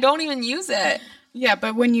what? I don't even use it. Yeah,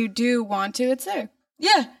 but when you do want to, it's there.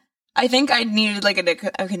 Yeah. I think I needed like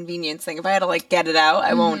a convenience thing. If I had to like get it out,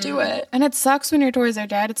 I won't do it. And it sucks when your toys are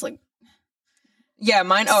dead. It's like, yeah,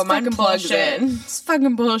 mine plugs bullshit. in. It's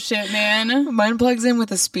fucking bullshit, man. Mine plugs in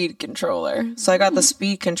with a speed controller. So I got the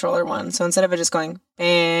speed controller one. So instead of it just going,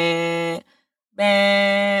 bah,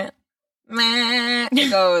 bah, meh, it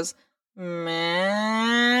goes, meh,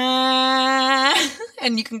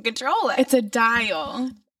 and you can control it. It's a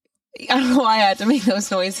dial. I don't know why I had to make those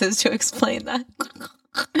noises to explain that.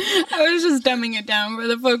 I was just dumbing it down for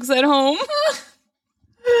the folks at home.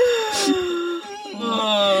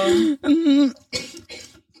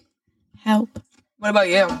 Help. What about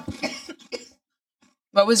you?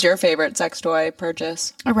 What was your favorite sex toy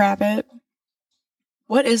purchase? A rabbit.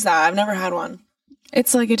 What is that? I've never had one.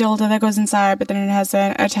 It's like a dildo that goes inside, but then it has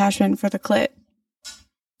an attachment for the clit.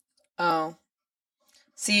 Oh.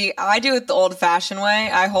 See, I do it the old-fashioned way.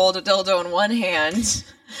 I hold a dildo in one hand.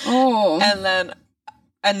 Oh.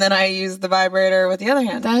 And then I use the vibrator with the other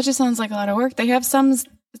hand. That just sounds like a lot of work. They have some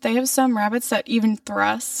rabbits that even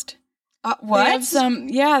thrust. What? They have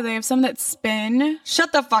some that spin.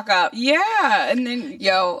 Shut the fuck up. Yeah, and then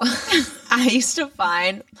Yo, I used to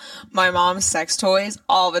find my mom's sex toys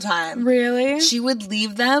all the time. Really? She would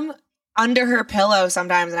leave them under her pillow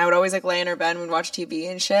sometimes, and I would always like lay in her bed and we'd watch TV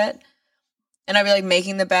and shit. And I'd be like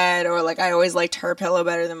making the bed, or like I always liked her pillow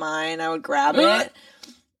better than mine. I would grab it.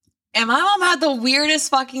 And my mom had the weirdest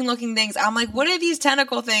fucking looking things. I'm like, what are these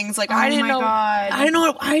tentacle things? Like, I didn't know. God. I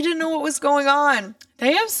didn't know what was going on.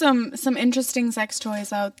 They have some interesting sex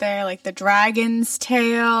toys out there, like the dragon's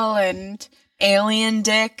tail and Alien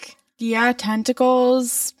dick. Yeah,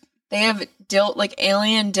 tentacles. They have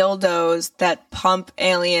alien dildos that pump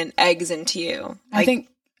alien eggs into you. Like,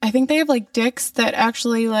 I think they have like dicks that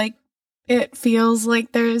actually like it feels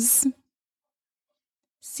like there's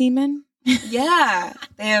semen. Yeah,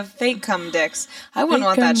 they have fake cum dicks. I wouldn't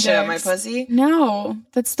want that shit on my pussy. No,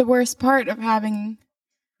 that's the worst part of having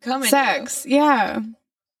Cum in sex. Yeah.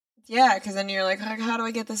 Yeah, because then you're like, how do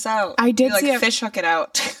I get this out? I did you like see fish hook it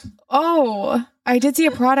out. Oh, I did see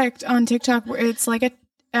a product on TikTok where it's like a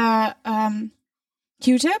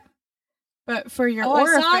Q-tip, but for your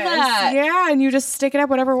orifice. I saw that. Yeah, and you just stick it up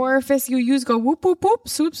whatever orifice you use. Go whoop whoop whoop,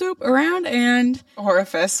 swoop swoop around and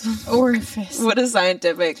Orifice. orifice. What a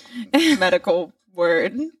scientific medical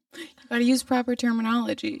word. You gotta use proper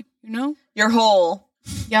terminology. You know, Your hole.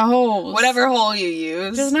 yeah, holes. Whatever hole you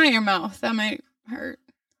use. Just not your mouth. That might hurt.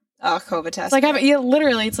 Oh, COVID test. It's like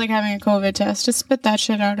literally, it's like having a COVID test. Just spit that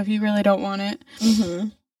shit out if you really don't want it. Mm-hmm.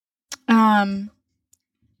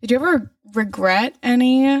 Did you ever regret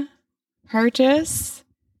any purchase?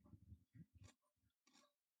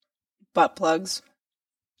 Butt plugs.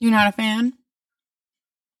 You're not a fan?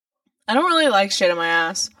 I don't really like shit in my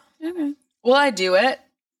ass. Okay. Well, I do it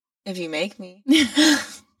if you make me.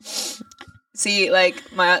 See, like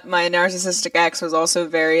my narcissistic ex was also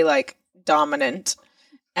very like dominant,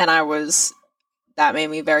 and that made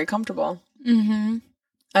me very comfortable. Mm-hmm.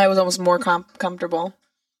 I was almost more comfortable,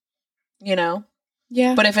 you know?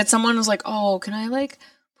 Yeah. But if it's someone who's like, oh, can I like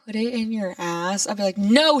put it in your ass? I'd be like,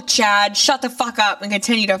 no, Chad, shut the fuck up and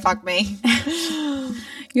continue to fuck me.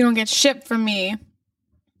 You don't get shit from me.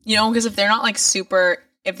 You know, because if they're not like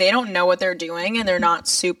if they don't know what they're doing and they're not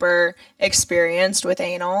super experienced with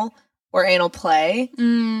anal or anal play,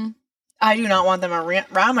 I do not want them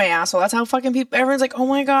around my asshole. That's how fucking everyone's like, oh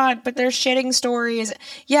my God, but they're shitting stories.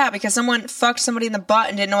 Yeah, because someone fucked somebody in the butt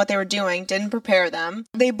and didn't know what they were doing, didn't prepare them.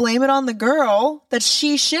 They blame it on the girl that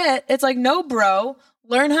she shit. It's like, no, bro.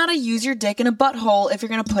 Learn how to use your dick in a butthole if you're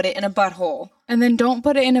going to put it in a butthole. And then don't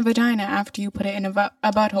put it in a vagina after you put it in a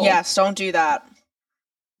butthole. Yes, don't do that.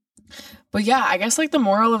 But yeah, I guess like the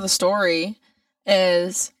moral of the story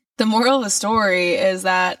is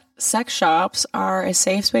that sex shops are a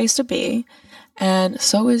safe space to be, and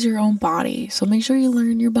so is your own body. So make sure you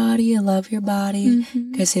learn your body and love your body,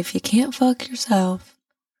 because if you can't fuck yourself,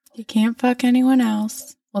 you can't fuck anyone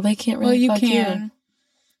else. Well, they can't really fuck you.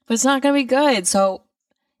 But it's not going to be good, so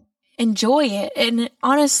enjoy it. And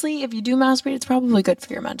honestly, if you do masturbate, it's probably good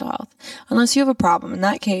for your mental health. Unless you have a problem. In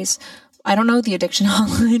that case, I don't know the addiction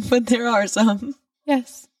hotline, but there are some.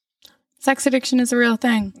 Yes. Sex addiction is a real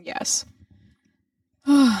thing. Yes.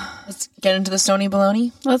 Let's get into the Stony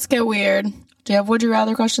Baloney. Let's get weird. Do you have would you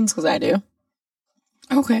rather questions? Because I do.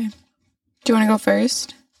 Okay. Do you want to go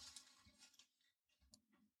first?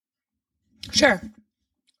 Sure.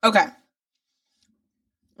 Okay.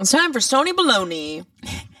 It's time for Stony Baloney.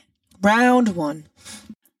 Round 1.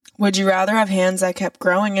 Would you rather have hands that kept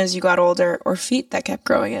growing as you got older or feet that kept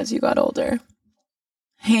growing as you got older?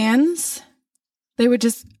 Hands?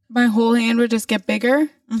 My whole hand would just get bigger?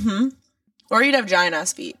 Mm-hmm. Or you'd have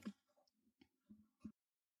giant-ass feet.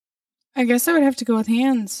 I guess I would have to go with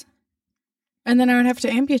hands. And then I would have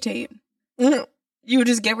to amputate. You would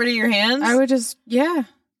just get rid of your hands? I would just, yeah.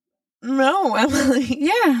 No, Emily.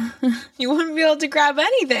 Yeah. You wouldn't be able to grab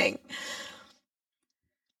anything.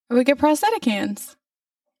 I would get prosthetic hands.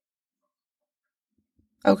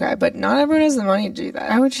 Okay, but not everyone has the money to do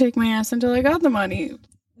that. I would shake my ass until I got the money.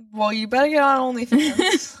 Well, you better get on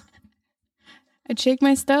OnlyFans. I'd shake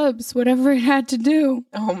my stubs, whatever it had to do.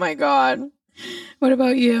 Oh my God. What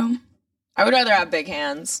about you? I would rather have big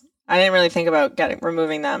hands. I didn't really think about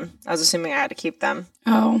removing them. I was assuming I had to keep them.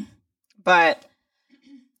 Oh. But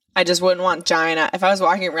I just wouldn't want giant. If I was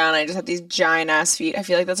walking around and I just had these giant ass feet, I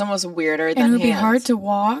feel like that's almost weirder than hands. And it would be hard to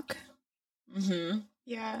walk. Mm-hmm.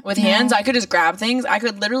 Yeah. With hands, I could just grab things. I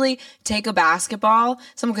could literally take a basketball.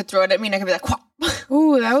 Someone could throw it at me and I could be like, Quah.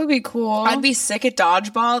 Ooh, that would be cool. I'd be sick at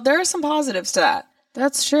dodgeball. There are some positives to that.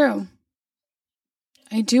 That's true.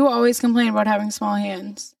 I do always complain about having small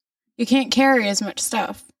hands. You can't carry as much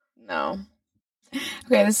stuff. No.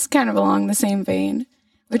 Okay, this is kind of along the same vein.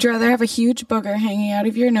 Would you rather have a huge booger hanging out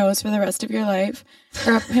of your nose for the rest of your life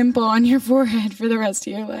or a pimple on your forehead for the rest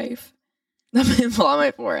of your life? The pimple on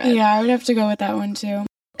my forehead. Yeah, I would have to go with that one too.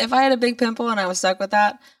 If I had a big pimple and I was stuck with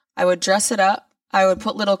that, I would dress it up. I would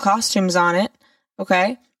put little costumes on it.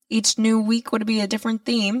 Okay? Each new week would be a different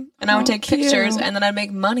theme. And I would take pictures and then I'd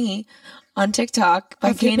make money on TikTok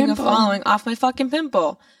by gaining a following off my fucking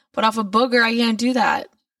pimple. But off a booger, I can't do that.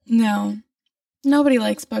 No. Nobody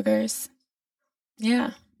likes boogers.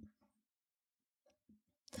 Yeah.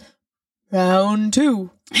 Round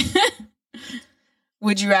 2.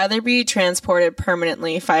 Would you rather be transported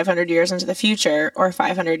permanently 500 years into the future or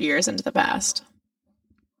 500 years into the past?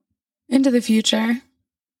 Into the future.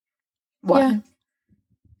 What? Yeah.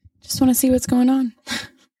 Just want to see what's going on.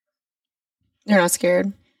 You're not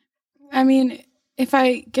scared? I mean, if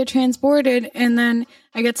I get transported and then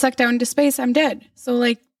I get sucked out into space, I'm dead. So,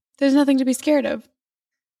 like, there's nothing to be scared of.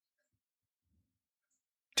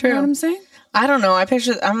 True. You know what I'm saying? I don't know.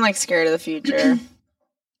 I'm like scared of the future.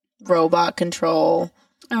 Robot control.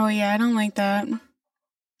 Oh, yeah. I don't like that.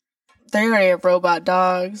 They already have robot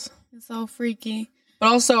dogs. It's all freaky. But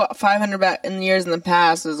also, 500 years in the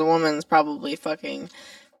past as a woman is probably fucking...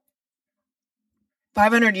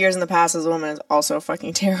 500 years in the past as a woman is also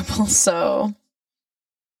fucking terrible, so...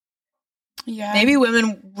 Yeah. Maybe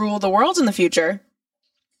women rule the world in the future.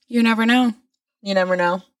 You never know. You never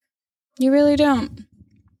know. You really don't.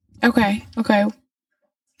 Okay.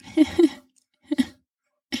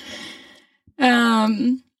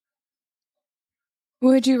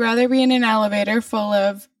 Would you rather be in an elevator full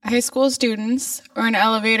of high school students or an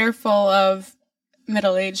elevator full of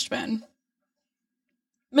middle-aged men?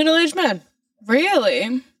 Middle-aged men.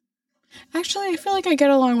 Really? Actually, I feel like I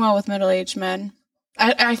get along well with middle-aged men.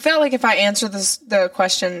 I felt like if I answer the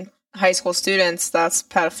question high school students, that's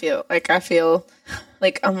pedophile. Like, I feel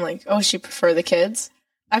like I'm like, oh, she prefer the kids.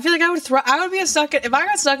 I feel like I would if I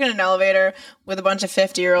got stuck in an elevator with a bunch of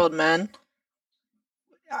 50-year-old men,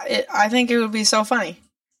 I think it would be so funny.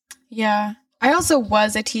 Yeah. I also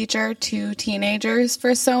was a teacher to teenagers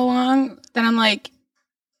for so long that I'm like,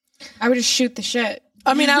 I would just shoot the shit.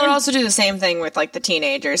 I mean, I would also do the same thing with like the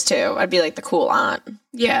teenagers too. I'd be like the cool aunt.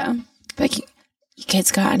 Yeah. Like, you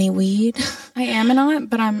kids got any weed? I am an aunt,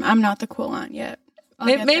 but I'm not the cool aunt yet.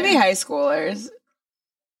 Maybe high schoolers.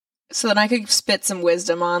 So then I could spit some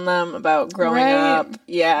wisdom on them about growing up.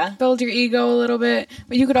 Yeah. Build your ego a little bit.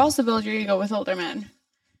 But you could also build your ego with older men.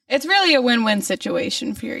 It's really a win-win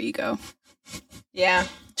situation for your ego. Yeah.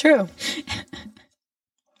 True.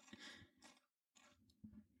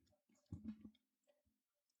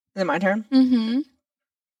 Is it my turn? Mm-hmm.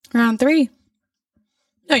 Round 3.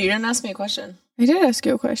 No, you didn't ask me a question. I did ask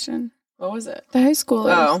you a question. What was it? The high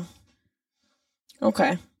schoolers. Oh.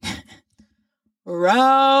 Okay.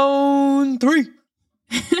 Round 3.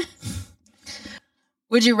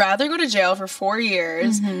 Would you rather go to jail for 4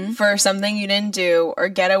 years for something you didn't do or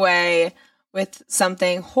get away with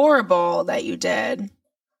something horrible that you did,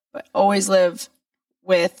 but always live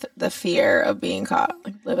with the fear of being caught?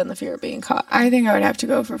 Like, live in the fear of being caught. I think I would have to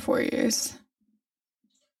go for 4 years.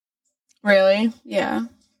 Really? Yeah.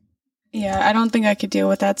 Yeah, I don't think I could deal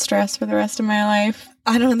with that stress for the rest of my life.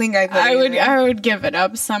 I don't think I could either. I would give it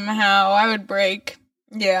up somehow. I would break.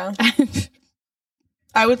 Yeah.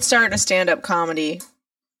 I would start a stand-up comedy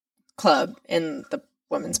club in the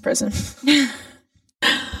women's prison.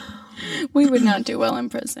 We would not do well in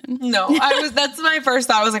prison. No, that's my first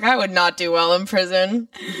thought. I was like, I would not do well in prison.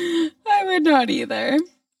 I would not either.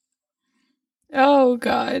 Oh,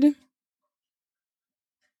 God.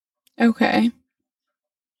 Okay.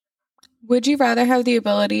 Would you rather have the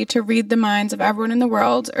ability to read the minds of everyone in the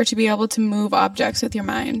world or to be able to move objects with your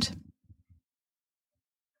mind?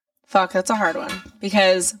 Fuck, that's a hard one.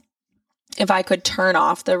 Because if I could turn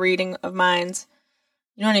off the reading of minds,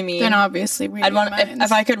 you know what I mean? Then obviously reading minds.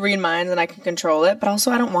 If I could read minds, then I can control it. But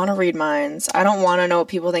also, I don't want to read minds. I don't want to know what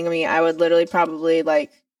people think of me. I would literally probably,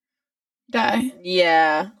 like... die.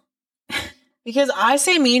 Yeah. Because I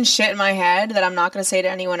say mean shit in my head that I'm not going to say to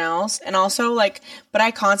anyone else. And also, like... But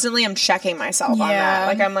I constantly am checking myself on that.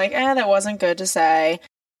 Like, I'm like, that wasn't good to say. I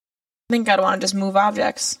think I'd want to just move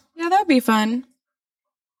objects. Yeah, that'd be fun.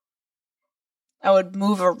 I would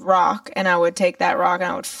move a rock, and I would take that rock,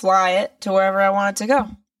 and I would fly it to wherever I want it to go.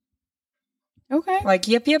 Okay. Like,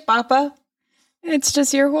 yip, yip, papa. It's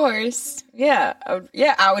just your horse. Yeah.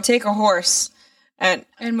 I would take a horse. And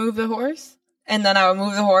move the horse? And then I would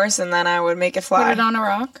move the horse, and then I would make it fly. Put it on a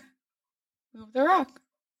rock? Move the rock.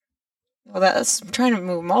 Well, I'm trying to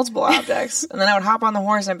move multiple objects. And then I would hop on the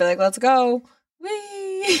horse, and I'd be like, let's go.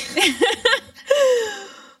 Whee!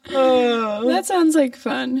 That sounds like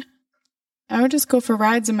fun. I would just go for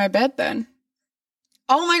rides in my bed then.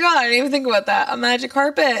 Oh my God, I didn't even think about that. A magic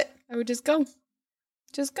carpet. I would just go.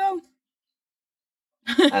 Just go.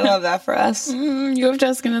 I love that for us. You have to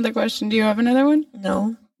ask another question. Do you have another one?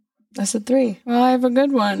 No. I said 3. Well, I have a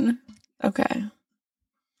good one. Okay.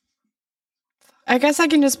 I guess I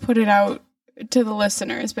can just put it out to the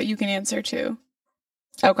listeners, but you can answer too.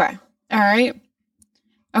 Okay. All right.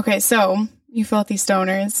 Okay, so, you filthy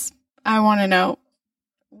stoners, I want to know,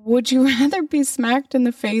 would you rather be smacked in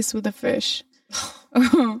the face with a fish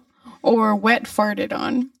or wet farted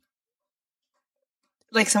on?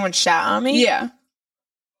 Like someone shat on me? Yeah.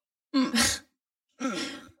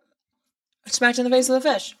 Smacked in the face with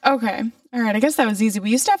a fish. Okay. All right. I guess that was easy. We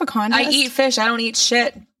used to have a contest. I eat fish. I don't eat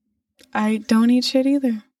shit. I don't eat shit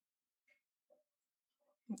either.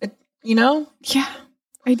 You know? Yeah,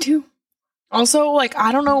 I do. Also, like,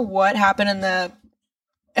 I don't know what happened in the...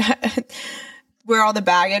 where all the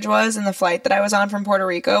baggage was in the flight that I was on from Puerto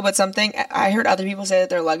Rico, but I heard other people say that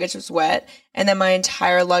their luggage was wet, and then my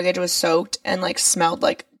entire luggage was soaked and, like, smelled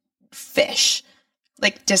like fish.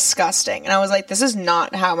 Like, disgusting. And I was like, this is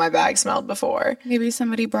not how my bag smelled before. Maybe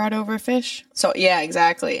somebody brought over fish. So, yeah,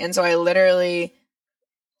 exactly. And so I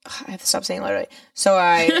have to stop saying literally. So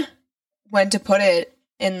I went to put it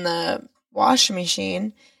in the washing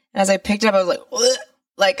machine, and as I picked it up, I was like, ugh!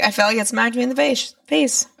 Like, I felt like it smacked me in the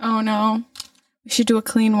face. Oh, no. We should do a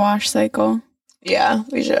clean wash cycle. Yeah,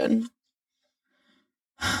 we should.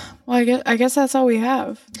 Well, I guess that's all we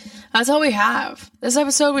have. That's all we have. This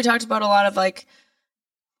episode, we talked about a lot of, like,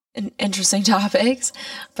 interesting topics,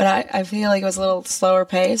 but I feel like it was a little slower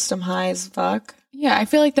paced. I'm high as fuck. Yeah, I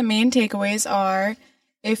feel like the main takeaways are,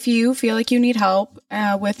 if you feel like you need help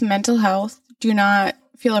with mental health, do not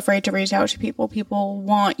feel afraid to reach out to people. People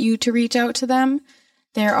want you to reach out to them.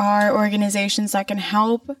 There are organizations that can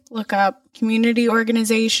help. Look up community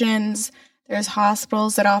organizations. There's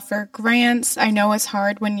hospitals that offer grants. I know it's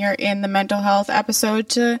hard when you're in the mental health episode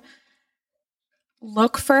to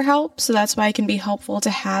look for help, so that's why it can be helpful to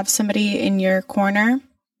have somebody in your corner.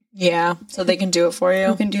 Yeah, so they can do it for you.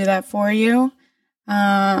 Who can do that for you.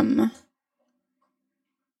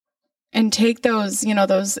 and take those,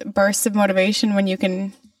 those bursts of motivation when you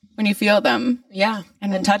feel them. Yeah.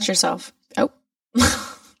 And then touch yourself. Oh.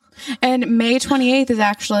 And May 28th is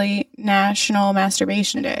actually National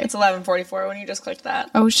Masturbation Day. It's 11:44 when you just clicked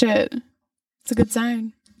that. Oh, shit. It's a good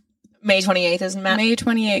sign. May 28th is May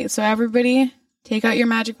 28th. So everybody, take out your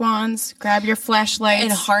magic wands, grab your flashlights.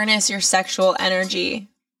 And harness your sexual energy.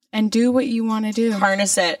 And do what you want to do.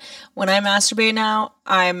 Harness it. When I masturbate now,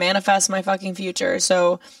 I manifest my fucking future.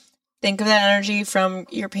 So think of that energy from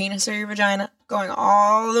your penis or your vagina going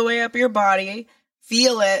all the way up your body.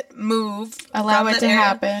 Feel it move. Allow it to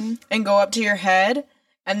happen. And go up to your head.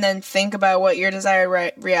 And then think about what your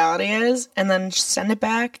desired reality is. And then send it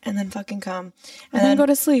back. And then fucking come. And then go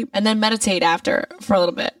to sleep. And then meditate after for a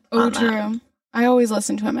little bit. Oh, true. That. I always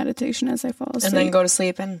listen to a meditation as I fall asleep. And then go to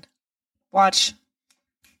sleep and watch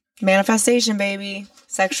manifestation, baby.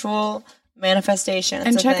 Sexual manifestation.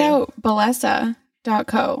 And check out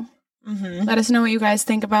Bellesa.co. Mm-hmm. Let us know what you guys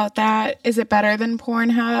think about that. Is it better than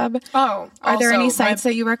Pornhub? Oh, are there any sites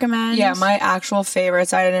that you recommend? Yeah, my actual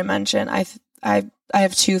favorites I didn't mention. I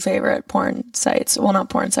have two favorite porn sites. Well, not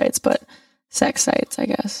porn sites, but sex sites, I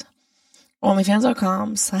guess.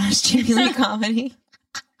 OnlyFans.com/JamieLeeComedy.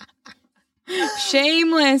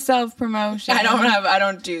 Shameless self-promotion. I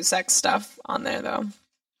don't do sex stuff on there though.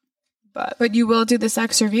 But you will do the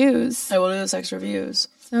sex reviews. I will do the sex reviews.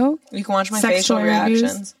 So you can watch my facial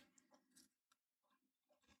reactions.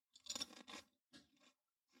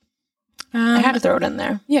 I had to throw it in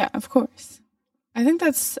there. Yeah, of course. I think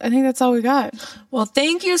that's all we got. Well,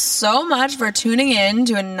 thank you so much for tuning in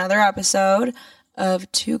to another episode of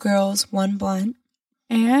Two Girls, One Blunt.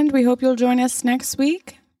 And we hope you'll join us next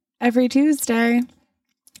week, every Tuesday.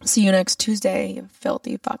 See you next Tuesday, you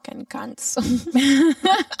filthy fucking cunts.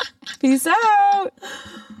 Peace out.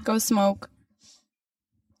 Go smoke.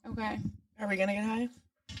 Okay. Are we gonna get high?